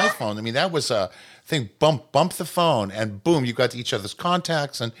of the iPhone. I mean, that was a thing, bump the phone, and boom, you got each other's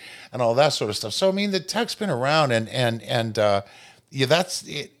contacts and all that sort of stuff. So, I mean, the tech's been around, and that's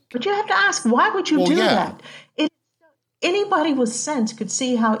it. But you have to ask, why would you do that? Anybody with sense could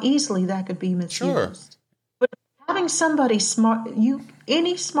see how easily that could be misused. Sure. But having somebody smart,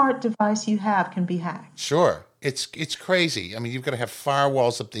 any smart device you have can be hacked. Sure. It's crazy. I mean, you've got to have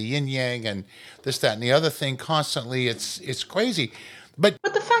firewalls up the yin yang and this, that, and the other thing constantly. It's crazy. But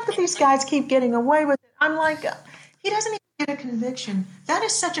But the fact that these guys keep getting away with it, I'm like, he doesn't even get a conviction. That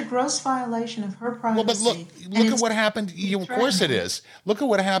is such a gross violation of her privacy. well, but look at what happened. Of course it is. Look at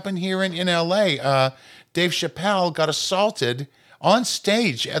what happened here in L.A. Dave Chappelle got assaulted on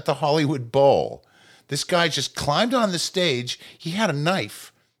stage at the Hollywood Bowl. This guy just climbed on the stage. He had a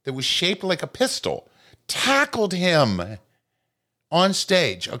knife that was shaped like a pistol, tackled him on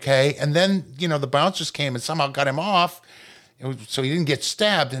stage, okay? And then, the bouncers came and somehow got him off so he didn't get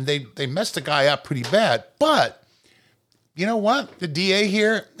stabbed, and they messed the guy up pretty bad. But you know what? The DA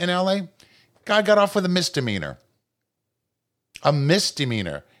here in LA, guy got off with a misdemeanor. A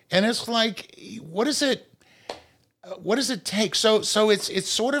misdemeanor. And it's like, what does it take? So it's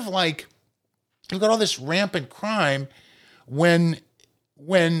sort of like you've got all this rampant crime when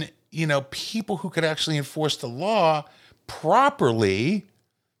people who could actually enforce the law properly,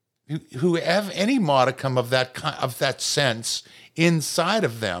 who have any modicum of that sense inside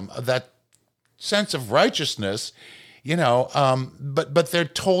of them, of that sense of righteousness, but they're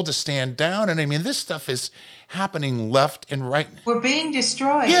told to stand down. And I mean, this stuff is happening left and right. We're being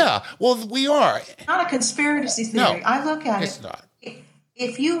destroyed. Yeah, well, we are. It's not a conspiracy theory. No, I look at it's not.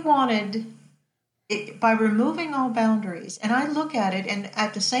 If you wanted, by removing all boundaries, and I look at it, and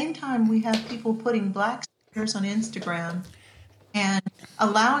at the same time, we have people putting black stickers on Instagram and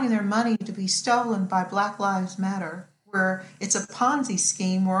allowing their money to be stolen by Black Lives Matter, where it's a Ponzi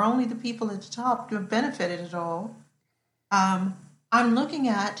scheme where only the people at the top have benefited at all. I'm looking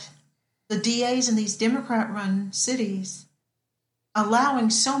at the DAs in these Democrat-run cities allowing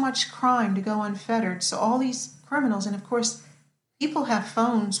so much crime to go unfettered. So all these criminals, and of course, people have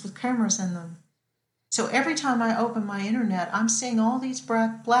phones with cameras in them. So every time I open my internet, I'm seeing all these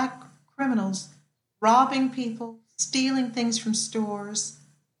black criminals robbing people, stealing things from stores,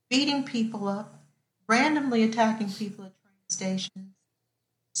 beating people up, randomly attacking people at train stations.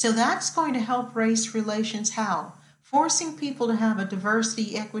 So that's going to help race relations. How? Forcing people to have a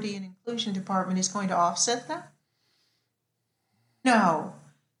diversity, equity, and inclusion department is going to offset that? No.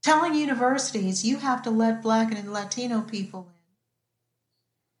 Telling universities you have to let Black and Latino people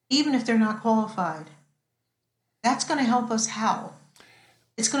in, even if they're not qualified. That's going to help us how?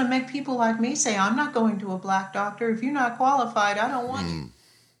 It's going to make people like me say, I'm not going to a Black doctor. If you're not qualified, I don't want you.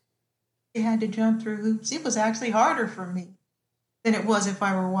 They had to jump through hoops. It was actually harder for me than it was if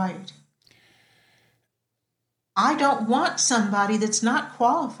I were white. I don't want somebody that's not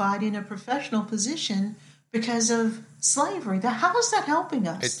qualified in a professional position because of slavery. How is that helping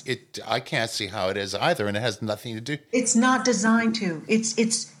us? I can't see how it is either, and it has nothing to do. It's not designed to.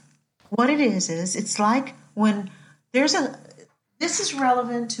 It's what it is it's like when there's this is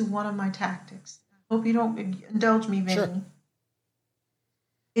relevant to one of my tactics. I hope you don't indulge me, Vinny. Sure.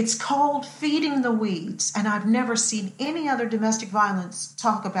 It's called feeding the weeds, and I've never seen any other domestic violence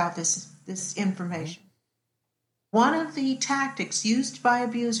talk about this information. One of the tactics used by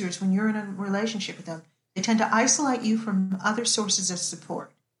abusers when you're in a relationship with them, they tend to isolate you from other sources of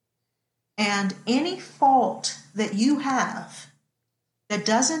support. And any fault that you have that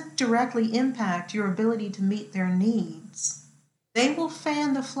doesn't directly impact your ability to meet their needs, they will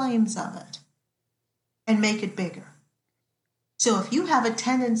fan the flames of it and make it bigger. So if you have a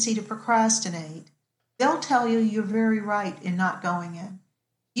tendency to procrastinate, they'll tell you you're very right in not going in.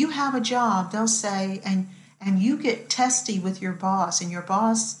 You have a job, they'll say, and you get testy with your boss, and your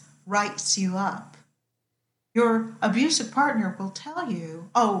boss writes you up. Your abusive partner will tell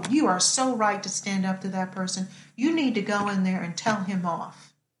you, oh, you are so right to stand up to that person. You need to go in there and tell him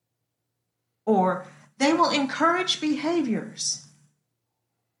off. Or they will encourage behaviors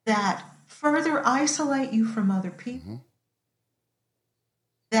that further isolate you from other people,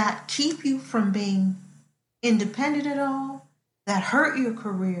 that keep you from being independent at all, that hurt your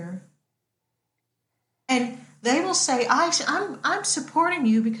career. And they will say, I'm supporting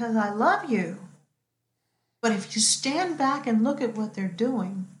you because I love you. But if you stand back and look at what they're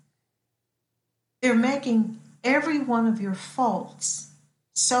doing, they're making every one of your faults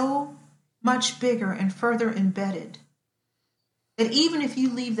so much bigger and further embedded that even if you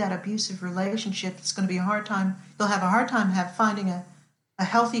leave that abusive relationship, it's going to be a hard time. You'll have a hard time finding a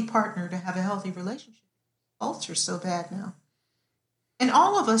healthy partner to have a healthy relationship. Faults are so bad now. And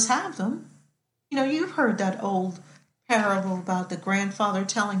all of us have them. You know, you've heard that old parable about the grandfather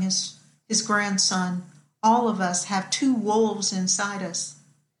telling his grandson, all of us have two wolves inside us.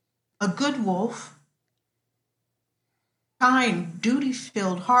 A good wolf, kind,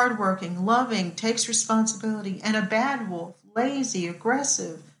 duty-filled, hardworking, loving, takes responsibility, and a bad wolf, lazy,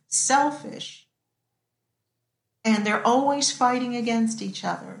 aggressive, selfish, And they're always fighting against each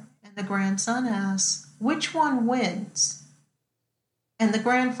other. And the grandson asks, which one wins? And the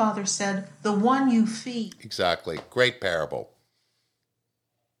grandfather said, the one you feed. Exactly. Great parable.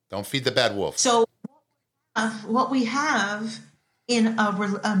 Don't feed the bad wolf. So what we have in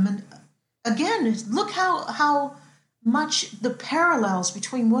again, look how much the parallels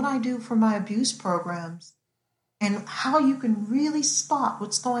between what I do for my abuse programs and how you can really spot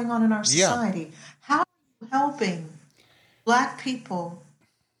what's going on in our society. Yeah. How are you helping Black people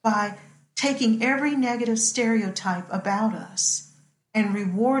by taking every negative stereotype about us and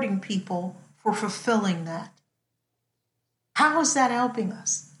rewarding people for fulfilling that? How is that helping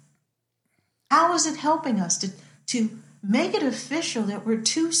us? How is it helping us to make it official that we're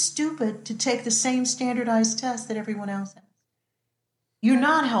too stupid to take the same standardized test that everyone else has? You're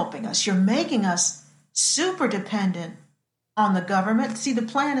not helping us. You're making us super dependent on the government. See, the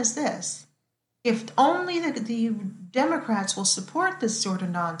plan is this. If only the Democrats will support this sort of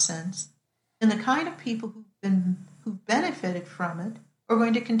nonsense, then the kind of people who've benefited from it are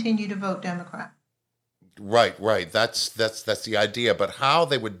going to continue to vote Democrat. Right. That's the idea. But how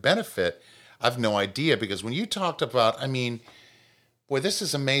they would benefit, I've no idea, because when you talked about, I mean, boy, this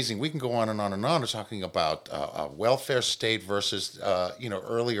is amazing. We can go on and on and on. We're talking about a welfare state versus,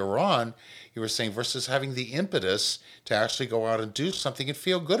 earlier on, you were saying versus having the impetus to actually go out and do something and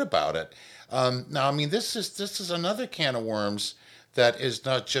feel good about it. Now, I mean, this is another can of worms that is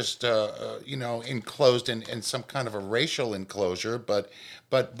not just, enclosed in some kind of a racial enclosure, but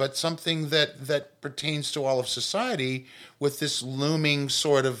something that pertains to all of society with this looming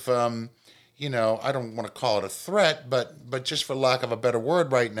sort of, I don't want to call it a threat, but just for lack of a better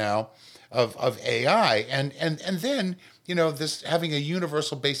word right now, of AI, and then this having a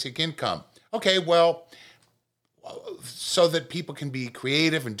universal basic income. Okay, well, so that people can be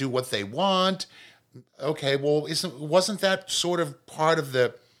creative and do what they want. Okay, well, wasn't that sort of part of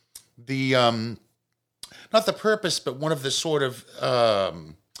the not the purpose, but one of the sort of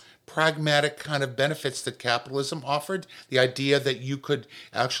pragmatic kind of benefits that capitalism offered? The idea that you could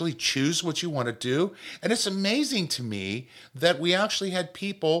actually choose what you want to do. And it's amazing to me that we actually had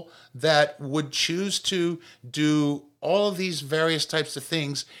people that would choose to do all of these various types of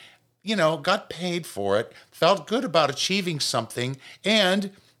things, got paid for it, felt good about achieving something,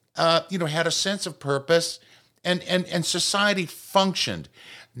 and had a sense of purpose, and society functioned.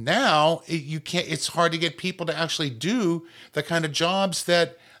 Now you can't. It's hard to get people to actually do the kind of jobs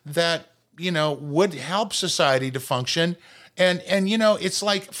that would help society to function. And it's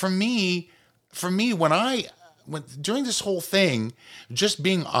like for me when during this whole thing, just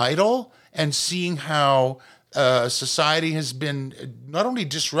being idle and seeing how society has been not only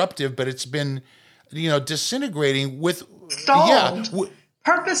disruptive, but it's been disintegrating with stalled.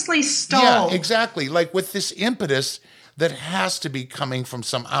 Purposely stalled. Yeah, exactly. Like with this impetus that has to be coming from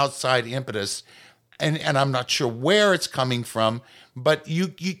some outside impetus, and I'm not sure where it's coming from, but you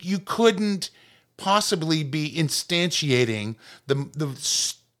couldn't possibly be instantiating the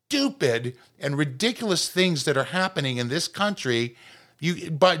stupid and ridiculous things that are happening in this country.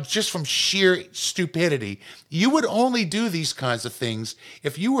 But just from sheer stupidity, you would only do these kinds of things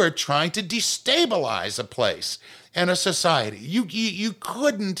if you were trying to destabilize a place and a society. You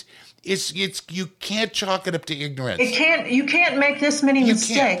couldn't. It's you can't chalk it up to ignorance. You can't make this many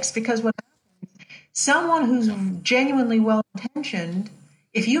mistakes because what happens? Someone who's genuinely well intentioned,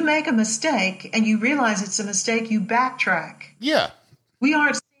 if you make a mistake and you realize it's a mistake, you backtrack. Yeah. We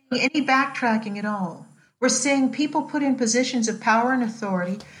aren't seeing any backtracking at all. We're seeing people put in positions of power and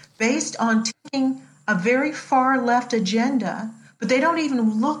authority based on taking a very far left agenda, but they don't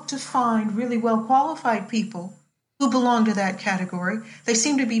even look to find really well qualified people who belong to that category. They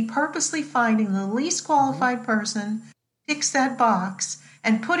seem to be purposely finding the least qualified person, ticks that box,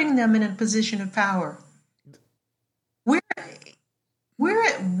 and putting them in a position of power. We're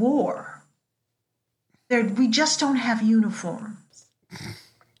at war. We just don't have uniforms.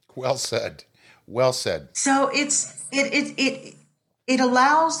 Well said. Well said. So it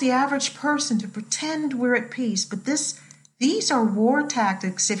allows the average person to pretend we're at peace, but these are war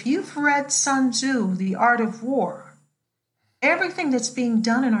tactics. If you've read Sun Tzu, The Art of War, everything that's being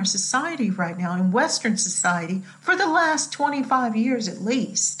done in our society right now, in Western society, for the last 25 years at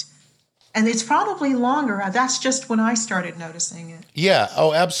least, and it's probably longer. That's just when I started noticing it. Yeah.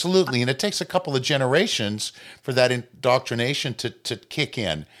 Oh, absolutely. And it takes a couple of generations for that indoctrination to kick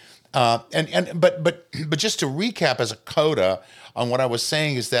in. But just to recap as a coda on what I was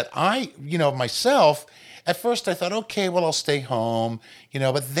saying is that I, myself, at first I thought, okay, well, I'll stay home,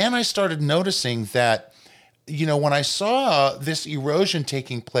 but then I started noticing that, when I saw this erosion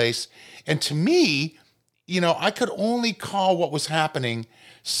taking place, and to me, I could only call what was happening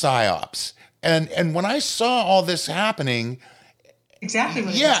psyops. And when I saw all this happening, Exactly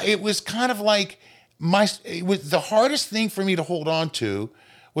what it yeah, is. it was kind of like it was the hardest thing for me to hold on to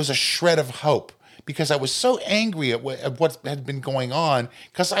was a shred of hope because I was so angry at what had been going on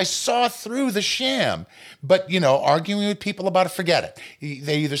because I saw through the sham. But, arguing with people about it, forget it.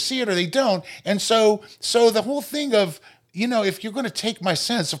 They either see it or they don't. And so the whole thing of, if you're going to take my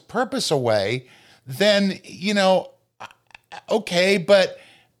sense of purpose away, then, okay, but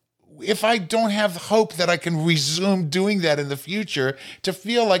if I don't have hope that I can resume doing that in the future to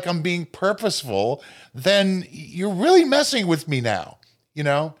feel like I'm being purposeful, then you're really messing with me now.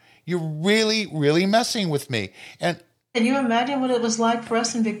 You're really, really messing with me. And can you imagine what it was like for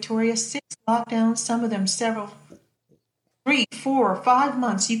us in Victoria? 6 lockdowns, some of them several, 3, 4, 5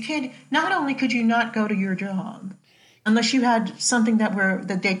 months. Not only could you not go to your job unless you had something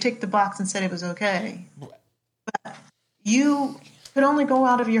that they ticked the box and said it was okay, but you could only go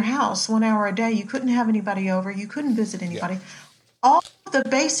out of your house 1 hour a day. You couldn't have anybody over. You couldn't visit anybody. Yeah. All the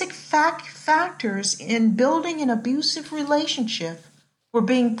basic factors in building an abusive relationship were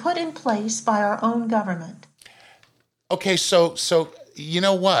being put in place by our own government. Okay, so you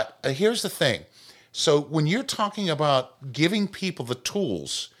know what? Here's the thing. So when you're talking about giving people the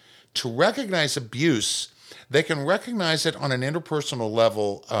tools to recognize abuse, they can recognize it on an interpersonal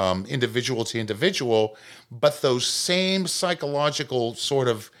level, individual to individual, but those same psychological sort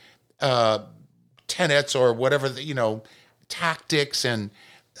of tenets or whatever, tactics and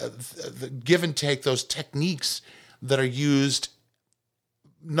the give and take, those techniques that are used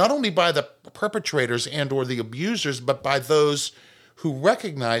not only by the perpetrators and or the abusers, but by those who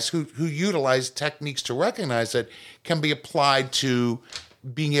recognize, who utilize techniques to recognize it, can be applied to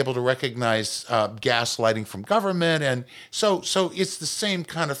being able to recognize gaslighting from government. And so it's the same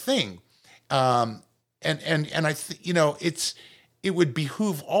kind of thing. And I it would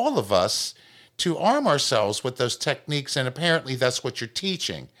behoove all of us to arm ourselves with those techniques. And apparently that's what you're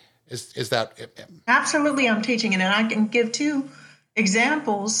teaching. Is that? Absolutely. I'm teaching it. And I can give 2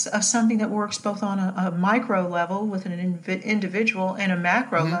 examples of something that works both on a micro level with an individual and a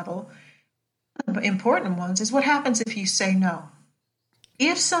macro level. The important ones is what happens if you say no.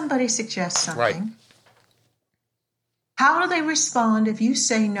 If somebody suggests something, right, how do they respond if you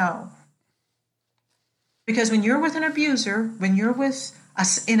say no? Because when you're with an abuser, when you're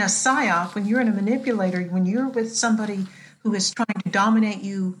in a psyop, when you're in a manipulator, when you're with somebody who is trying to dominate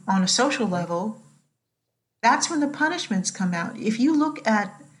you on a social level, that's when the punishments come out. If you look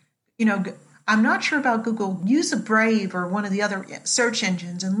at, I'm not sure about Google, use a Brave or one of the other search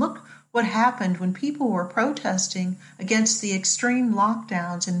engines and look what happened when people were protesting against the extreme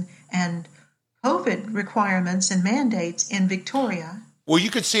lockdowns and COVID requirements and mandates in Victoria. Well,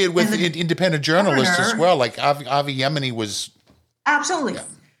 you could see it with independent journalists as well, like Avi Yemeni was. Absolutely. Yeah.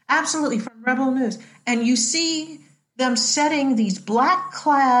 Absolutely, from Rebel News. And you see them setting these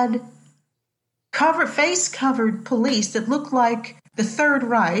black-clad, face-covered police that look like the Third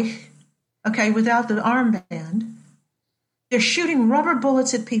Reich, okay, without the armband. They're shooting rubber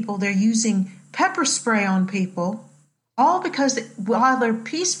bullets at people. They're using pepper spray on people, all because while they're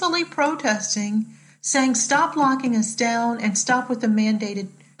peacefully protesting, saying stop locking us down and stop with the mandated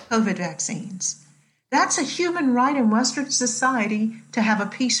COVID vaccines. That's a human right in Western society to have a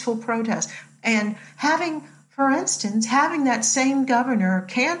peaceful protest. And having that same governor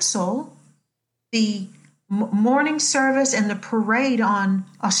cancel the morning service and the parade on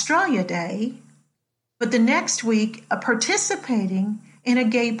Australia Day, but the next week participating in a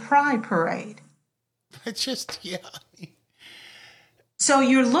gay pride parade. It's just, yeah. So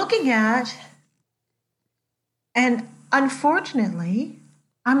you're looking at, and unfortunately,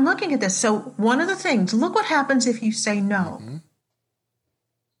 I'm looking at this. So one of the things, look what happens if you say no. Mm-hmm.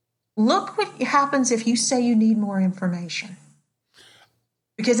 Look what happens if you say you need more information.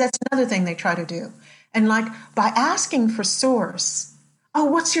 Because that's another thing they try to do. And like by asking for source, oh,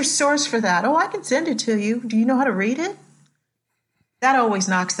 what's your source for that? Oh, I can send it to you. Do you know how to read it? That always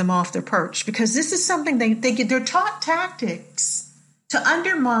knocks them off their perch because this is something they're taught tactics to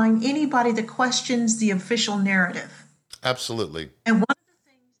undermine anybody that questions the official narrative. Absolutely. And one of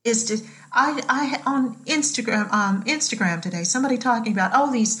the things is I on Instagram today, somebody talking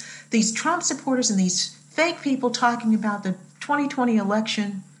about these Trump supporters and these fake people talking about the 2020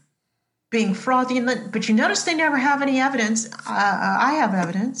 election being fraudulent, but you notice they never have any evidence. I have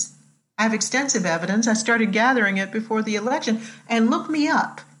evidence. I have extensive evidence. I started gathering it before the election. And look me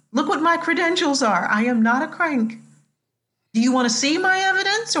up. Look what my credentials are. I am not a crank. Do you want to see my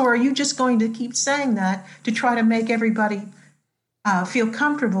evidence, or are you just going to keep saying that to try to make everybody feel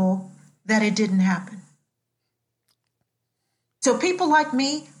comfortable that it didn't happen? So people like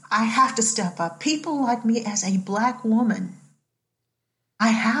me, I have to step up. People like me as a Black woman, I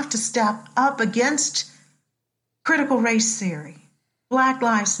have to step up against critical race theory, Black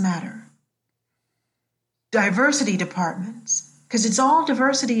Lives Matter, diversity departments, because it's all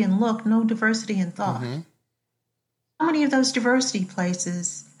diversity in look, no diversity in thought. Mm-hmm. How many of those diversity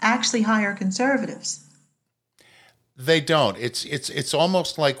places actually hire conservatives? They don't. It's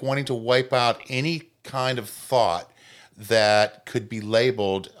almost like wanting to wipe out any kind of thought that could be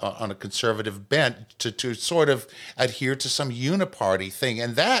labeled on a conservative bent to sort of adhere to some uniparty thing.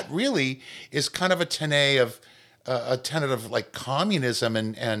 And that really is kind of a tenet of like communism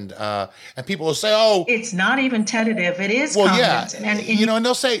and people will say, oh, it's not even tentative. It is well, communism. yeah. And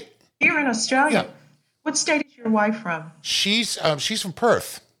they'll say, here in Australia, yeah. What state is your wife from? She's from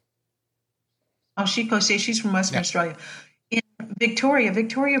Perth. Oh, she's from Western Australia. In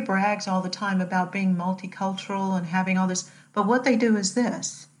Victoria brags all the time about being multicultural and having all this. But what they do is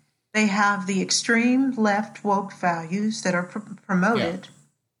this. They have the extreme left woke values that are promoted.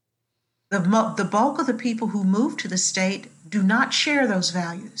 Yeah. The bulk of the people who move to the state do not share those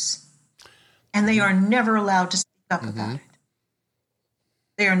values. And they are never allowed to speak up about it.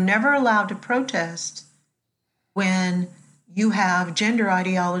 They are never allowed to protest when you have gender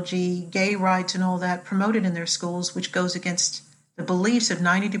ideology, gay rights, and all that promoted in their schools, which goes against the beliefs of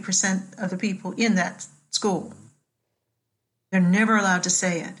 92% of the people in that school. They're never allowed to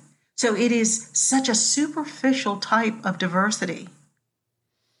say it. So it is such a superficial type of diversity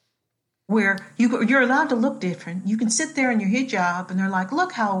where you're allowed to look different. You can sit there in your hijab and they're like,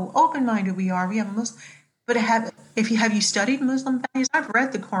 look how open-minded we are. We have a Muslim. But have you studied Muslim values? I've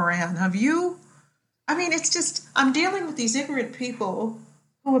read the Quran. Have you? I mean, it's just, I'm dealing with these ignorant people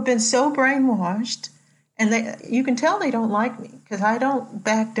who have been so brainwashed, and you can tell they don't like me because I don't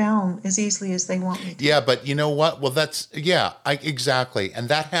back down as easily as they want me to. Yeah, but you know what? Well, exactly. And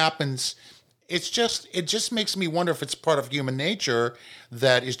that happens. It just makes me wonder if it's part of human nature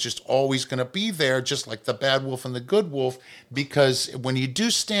that is just always going to be there, just like the bad wolf and the good wolf, because when you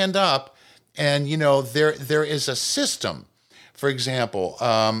do stand up and, there is a system. For example,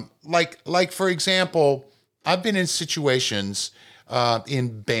 for example, I've been in situations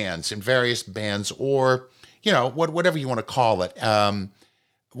in various bands, or whatever you want to call it,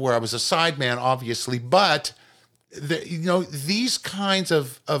 where I was a sideman, obviously. But these kinds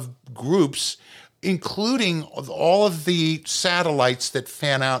of groups, including all of the satellites that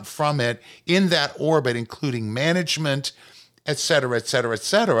fan out from it in that orbit, including management, et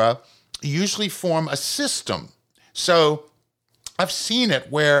cetera, usually form a system. So I've seen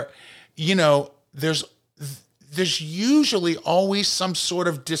it where, there's usually always some sort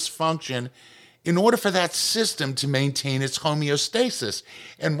of dysfunction in order for that system to maintain its homeostasis.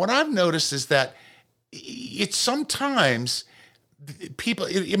 And what I've noticed is that it's sometimes people,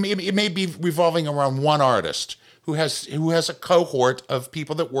 it may be revolving around one artist who has a cohort of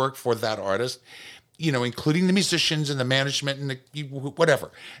people that work for that artist, including the musicians and the management and the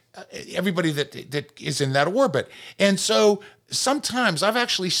whatever, everybody that is in that orbit. And so sometimes I've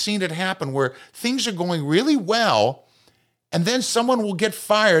actually seen it happen where things are going really well, and then someone will get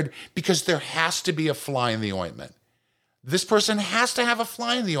fired because there has to be a fly in the ointment. This person has to have a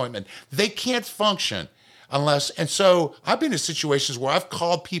fly in the ointment. They can't function unless, and so I've been in situations where I've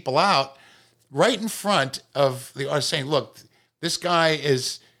called people out right in front of the artist saying, look, this guy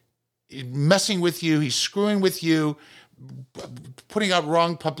is messing with you, he's screwing with you, putting out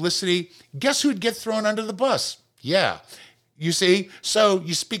wrong publicity. Guess who'd get thrown under the bus? Yeah. You see? So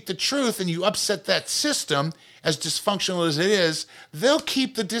you speak the truth and you upset that system, as dysfunctional as it is. They'll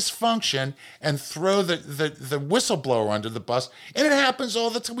keep the dysfunction and throw the whistleblower under the bus. And it happens all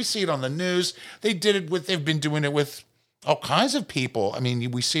the time. We see it on the news. They've been doing it with all kinds of people. I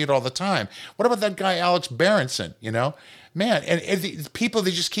mean, we see it all the time. What about that guy, Alex Berenson, Man, and the people,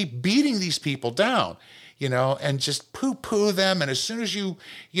 they just keep beating these people down, and just poo-poo them. And as soon as you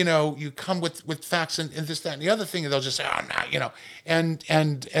come with facts and this, that, and the other thing, they'll just say, oh, no, and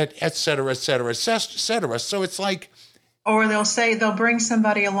et cetera, et cetera, et cetera. So it's like... Or they'll bring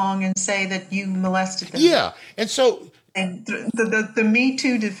somebody along and say that you molested them. Yeah, and so... And the Me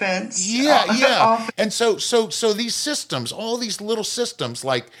Too defense. Yeah. And so these systems, all these little systems,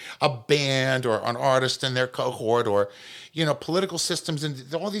 like a band or an artist and their cohort, or political systems,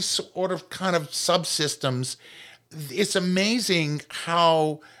 and all these sort of kind of subsystems. It's amazing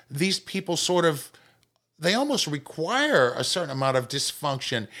how these people they almost require a certain amount of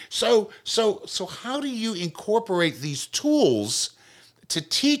dysfunction. So how do you incorporate these tools to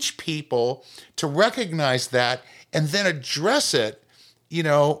teach people to recognize that and then address it,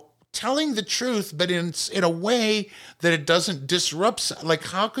 telling the truth, but in a way that it doesn't disrupt. Like,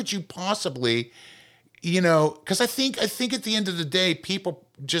 how could you possibly, because I think at the end of the day, people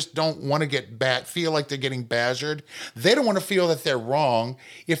just don't want to feel like they're getting badgered. They don't want to feel that they're wrong.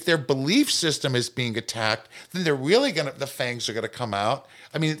 If their belief system is being attacked, then the fangs are gonna come out.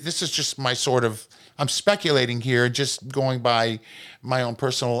 I mean, this is just I'm speculating here, just going by my own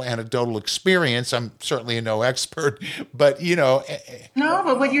personal anecdotal experience. I'm certainly no expert, but No,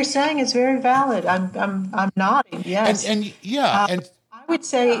 but what you're saying is very valid. I'm nodding. Yes, and yeah, and I would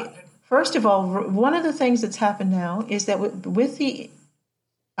say, first of all, one of the things that's happened now is that with the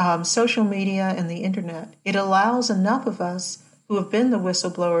social media and the internet, it allows enough of us who have been the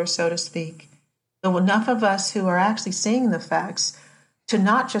whistleblowers, so to speak, enough of us who are actually seeing the facts, to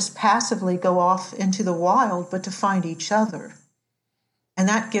not just passively go off into the wild, but to find each other. And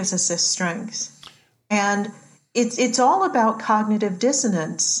that gives us this strength. And it's all about cognitive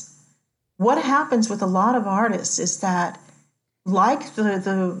dissonance. What happens with a lot of artists is that, like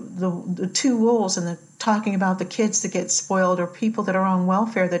the two wolves and the talking about the kids that get spoiled, or people that are on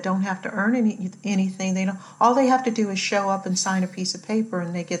welfare that don't have to earn anything, all they have to do is show up and sign a piece of paper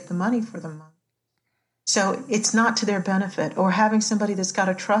and they get the money for the month. So it's not to their benefit. Or having somebody that's got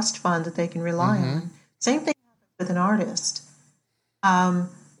a trust fund that they can rely on. Same thing happens with an artist. And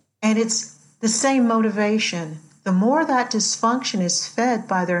it's the same motivation. The more that dysfunction is fed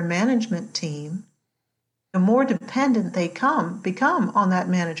by their management team, the more dependent they become on that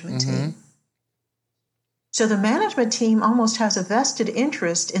management team. So the management team almost has a vested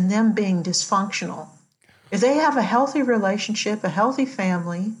interest in them being dysfunctional. If they have a healthy relationship, a healthy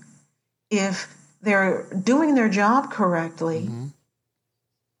family, if they're doing their job correctly,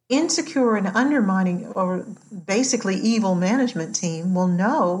 insecure and undermining or basically evil management team will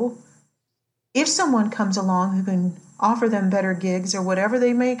know if someone comes along who can offer them better gigs or whatever,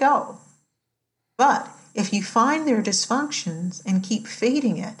 they may go. But if you find their dysfunctions and keep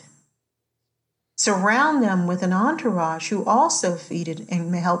feeding it, surround them with an entourage who also feed it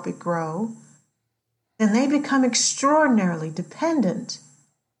and may help it grow, then they become extraordinarily dependent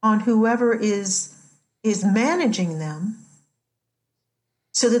on whoever is managing them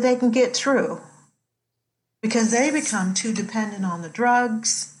so that they can get through. Because they become too dependent on the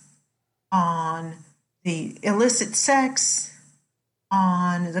drugs, on the illicit sex,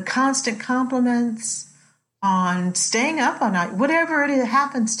 on the constant compliments, on staying up all night, whatever it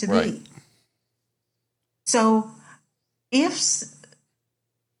happens to be. So it's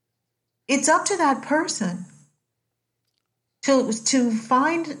up to that person to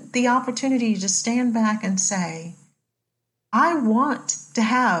find the opportunity to stand back and say, I want to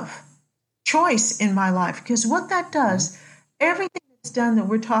have choice in my life. Because what that does, everything that's done that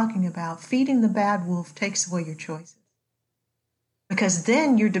we're talking about, feeding the bad wolf, takes away your choices. Because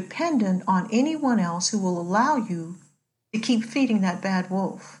then you're dependent on anyone else who will allow you to keep feeding that bad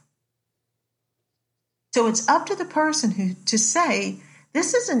wolf. So it's up to the person to say,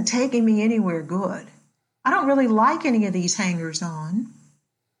 this isn't taking me anywhere good. I don't really like any of these hangers on.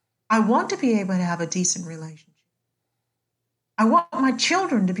 I want to be able to have a decent relationship. I want my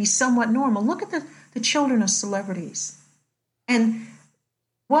children to be somewhat normal. Look at the children of celebrities. And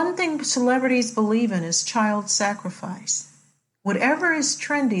one thing celebrities believe in is child sacrifice. Whatever is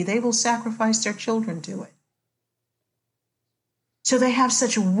trendy, they will sacrifice their children to it. So they have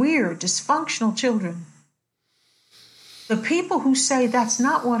such weird, dysfunctional children. The people who say that's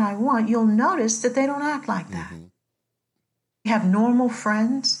not what I want, you'll notice that they don't act like that. They have normal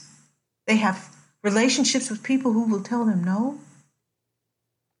friends. They have relationships with people who will tell them no.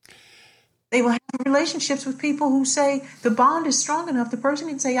 They will have relationships with people who say the bond is strong enough. The person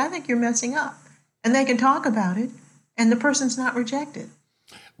can say, I think you're messing up. And they can talk about it, and the person's not rejected.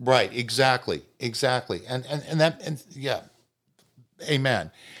 Right, exactly. And yeah,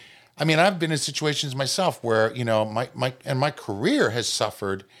 amen. I mean, I've been in situations myself where, my career has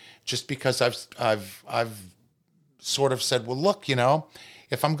suffered just because I've sort of said, well, look,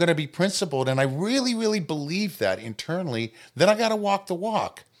 if I'm going to be principled, and I really, really believe that internally, then I got to walk the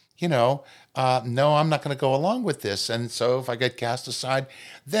walk. No, I'm not going to go along with this. And so if I get cast aside,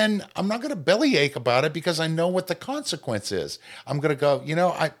 then I'm not going to bellyache about it because I know what the consequence is. I'm going to go,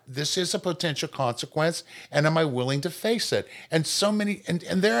 this is a potential consequence, and am I willing to face it? And so many, and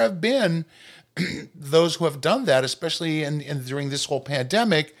there have been those who have done that, especially during this whole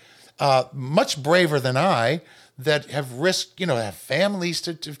pandemic, much braver than I, that have risked, have families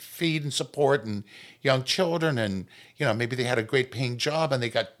to feed and support, and young children, and maybe they had a great paying job and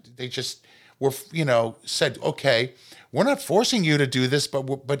they just were, said, okay, we're not forcing you to do this,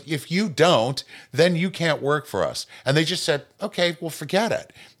 but if you don't, then you can't work for us. And they just said, okay, well, forget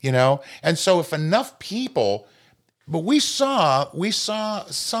it, And so if enough people, but we saw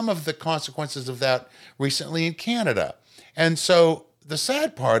some of the consequences of that recently in Canada. And so the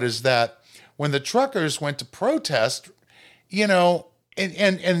sad part is that when the truckers went to protest, and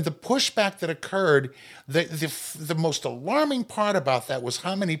the pushback that occurred, the most alarming part about that was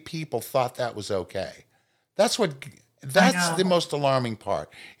how many people thought that was okay. That's the most alarming part.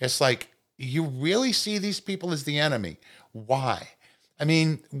 It's like, you really see these people as the enemy. Why? I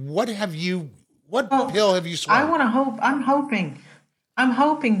mean, what pill have you swallowed? I'm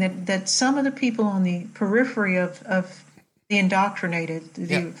hoping that some of the people on the periphery of the indoctrinated,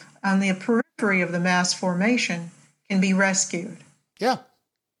 on the periphery of the mass formation, can be rescued. Yeah.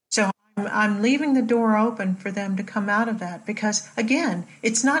 So I'm leaving the door open for them to come out of that, because, again,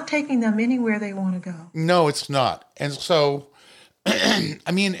 it's not taking them anywhere they want to go. No, it's not. And so,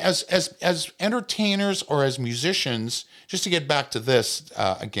 I mean, as entertainers or as musicians, just to get back to this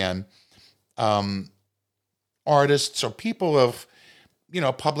again, artists or people of,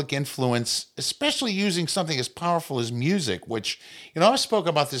 public influence, especially using something as powerful as music, which, I spoke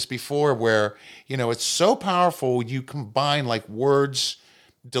about this before, where, it's so powerful, you combine like words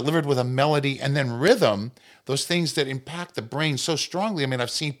delivered with a melody and then rhythm, those things that impact the brain so strongly. I mean, I've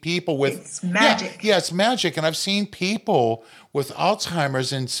seen people with... It's magic. Yeah, it's magic. And I've seen people with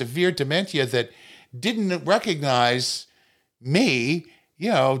Alzheimer's and severe dementia that didn't recognize me,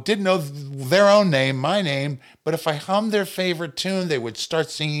 didn't know their own name, my name, but if I hummed their favorite tune, they would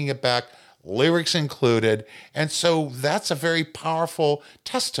start singing it back, lyrics included. And so that's a very powerful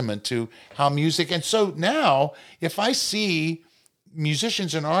testament to how music... And so now, if I see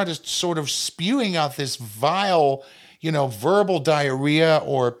musicians and artists sort of spewing out this vile, verbal diarrhea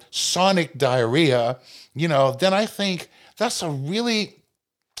or sonic diarrhea, then I think that's a really,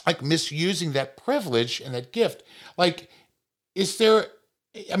 like, misusing that privilege and that gift. Like,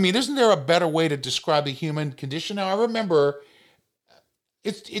 isn't there a better way to describe the human condition? Now, I remember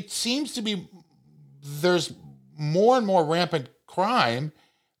it seems to be there's more and more rampant crime,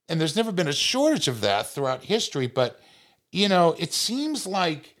 and there's never been a shortage of that throughout history. But, it seems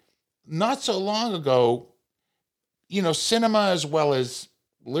like not so long ago, cinema as well as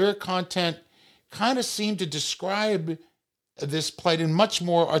lyric content kind of seemed to describe this plight in much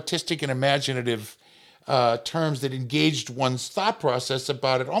more artistic and imaginative terms that engaged one's thought process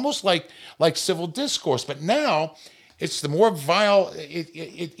about it, almost like civil discourse. But now it's the more vile,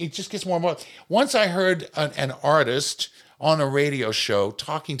 it just gets more and more. Once I heard an artist on a radio show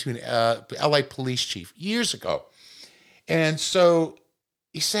talking to an LA police chief years ago. And so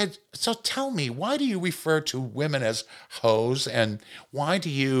he said, so tell me, why do you refer to women as hoes? And why do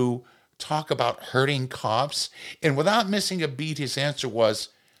you talk about hurting cops? And without missing a beat, his answer was,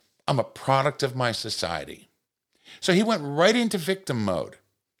 I'm a product of my society. So he went right into victim mode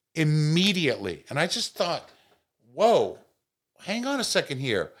immediately. And I just thought, whoa, hang on a second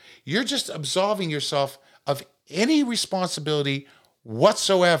here. You're just absolving yourself of any responsibility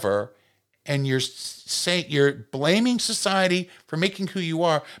whatsoever. And you're saying you're blaming society for making who you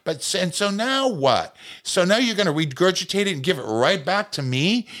are. And so now what? So now you're going to regurgitate it and give it right back to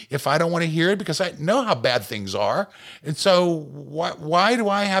me if I don't want to hear it, because I know how bad things are. And so why do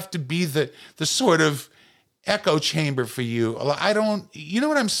I have to be the sort of echo chamber for you? I don't, you know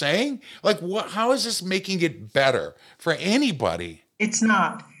what I'm saying? Like, how is this making it better for anybody? It's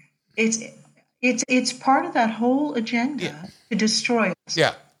not. It's part of that whole agenda to destroy us.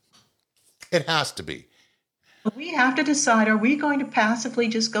 Yeah. It has to be. We have to decide, are we going to passively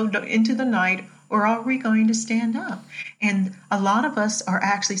just go into the night, or are we going to stand up? And a lot of us are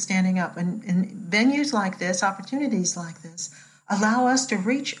actually standing up. And venues like this, opportunities like this, allow us to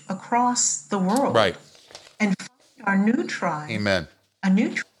reach across the world. Right. And find our new tribe. Amen. A new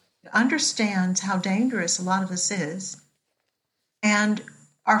tribe that understands how dangerous a lot of this is, and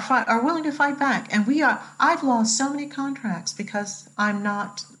are willing to fight back. And I've lost so many contracts because I'm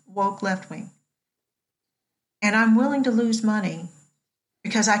not woke left wing. And I'm willing to lose money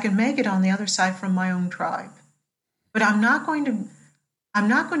because I can make it on the other side from my own tribe. But I'm not going to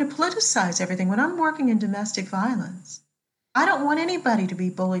politicize everything. When I'm working in domestic violence, I don't want anybody to be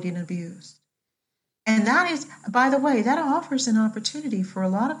bullied and abused. And that is, by the way, that offers an opportunity for a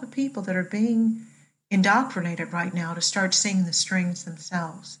lot of the people that are being indoctrinated right now to start singing the strings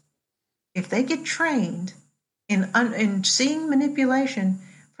themselves. If they get trained in seeing manipulation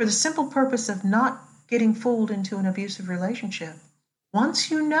for the simple purpose of not getting fooled into an abusive relationship,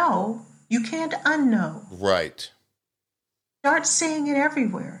 once you know, you can't unknow. Right. Start seeing it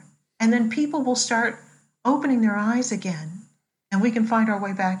everywhere. And then people will start opening their eyes again, and we can find our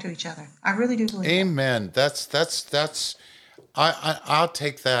way back to each other. I really do believe Amen. That's I'll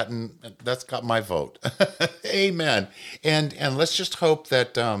take that, and that's got my vote. Amen. And let's just hope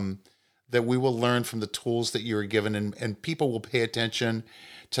that that we will learn from the tools that you are given, and people will pay attention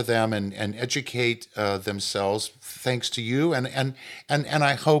to them and educate themselves thanks to you. And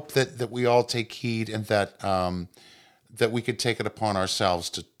I hope that we all take heed, and that that we could take it upon ourselves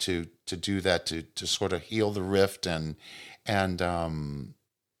to do that, to sort of heal the rift and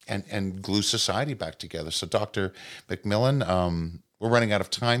glue society back together. So, Dr. McMillan, we're running out of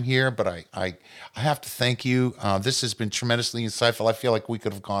time here, but I have to thank you. This has been tremendously insightful. I feel like we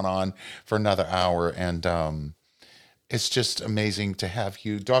could have gone on for another hour, and it's just amazing to have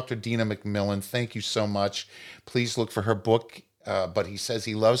you. Dr. Dina McMillan, thank you so much. Please look for her book, But He Says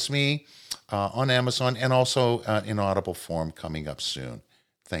He Loves Me, on Amazon, and also in Audible form coming up soon.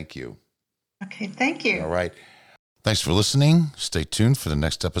 Thank you. Okay, thank you. All right. Thanks for listening. Stay tuned for the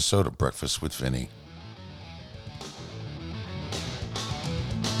next episode of Breakfast with Vinny.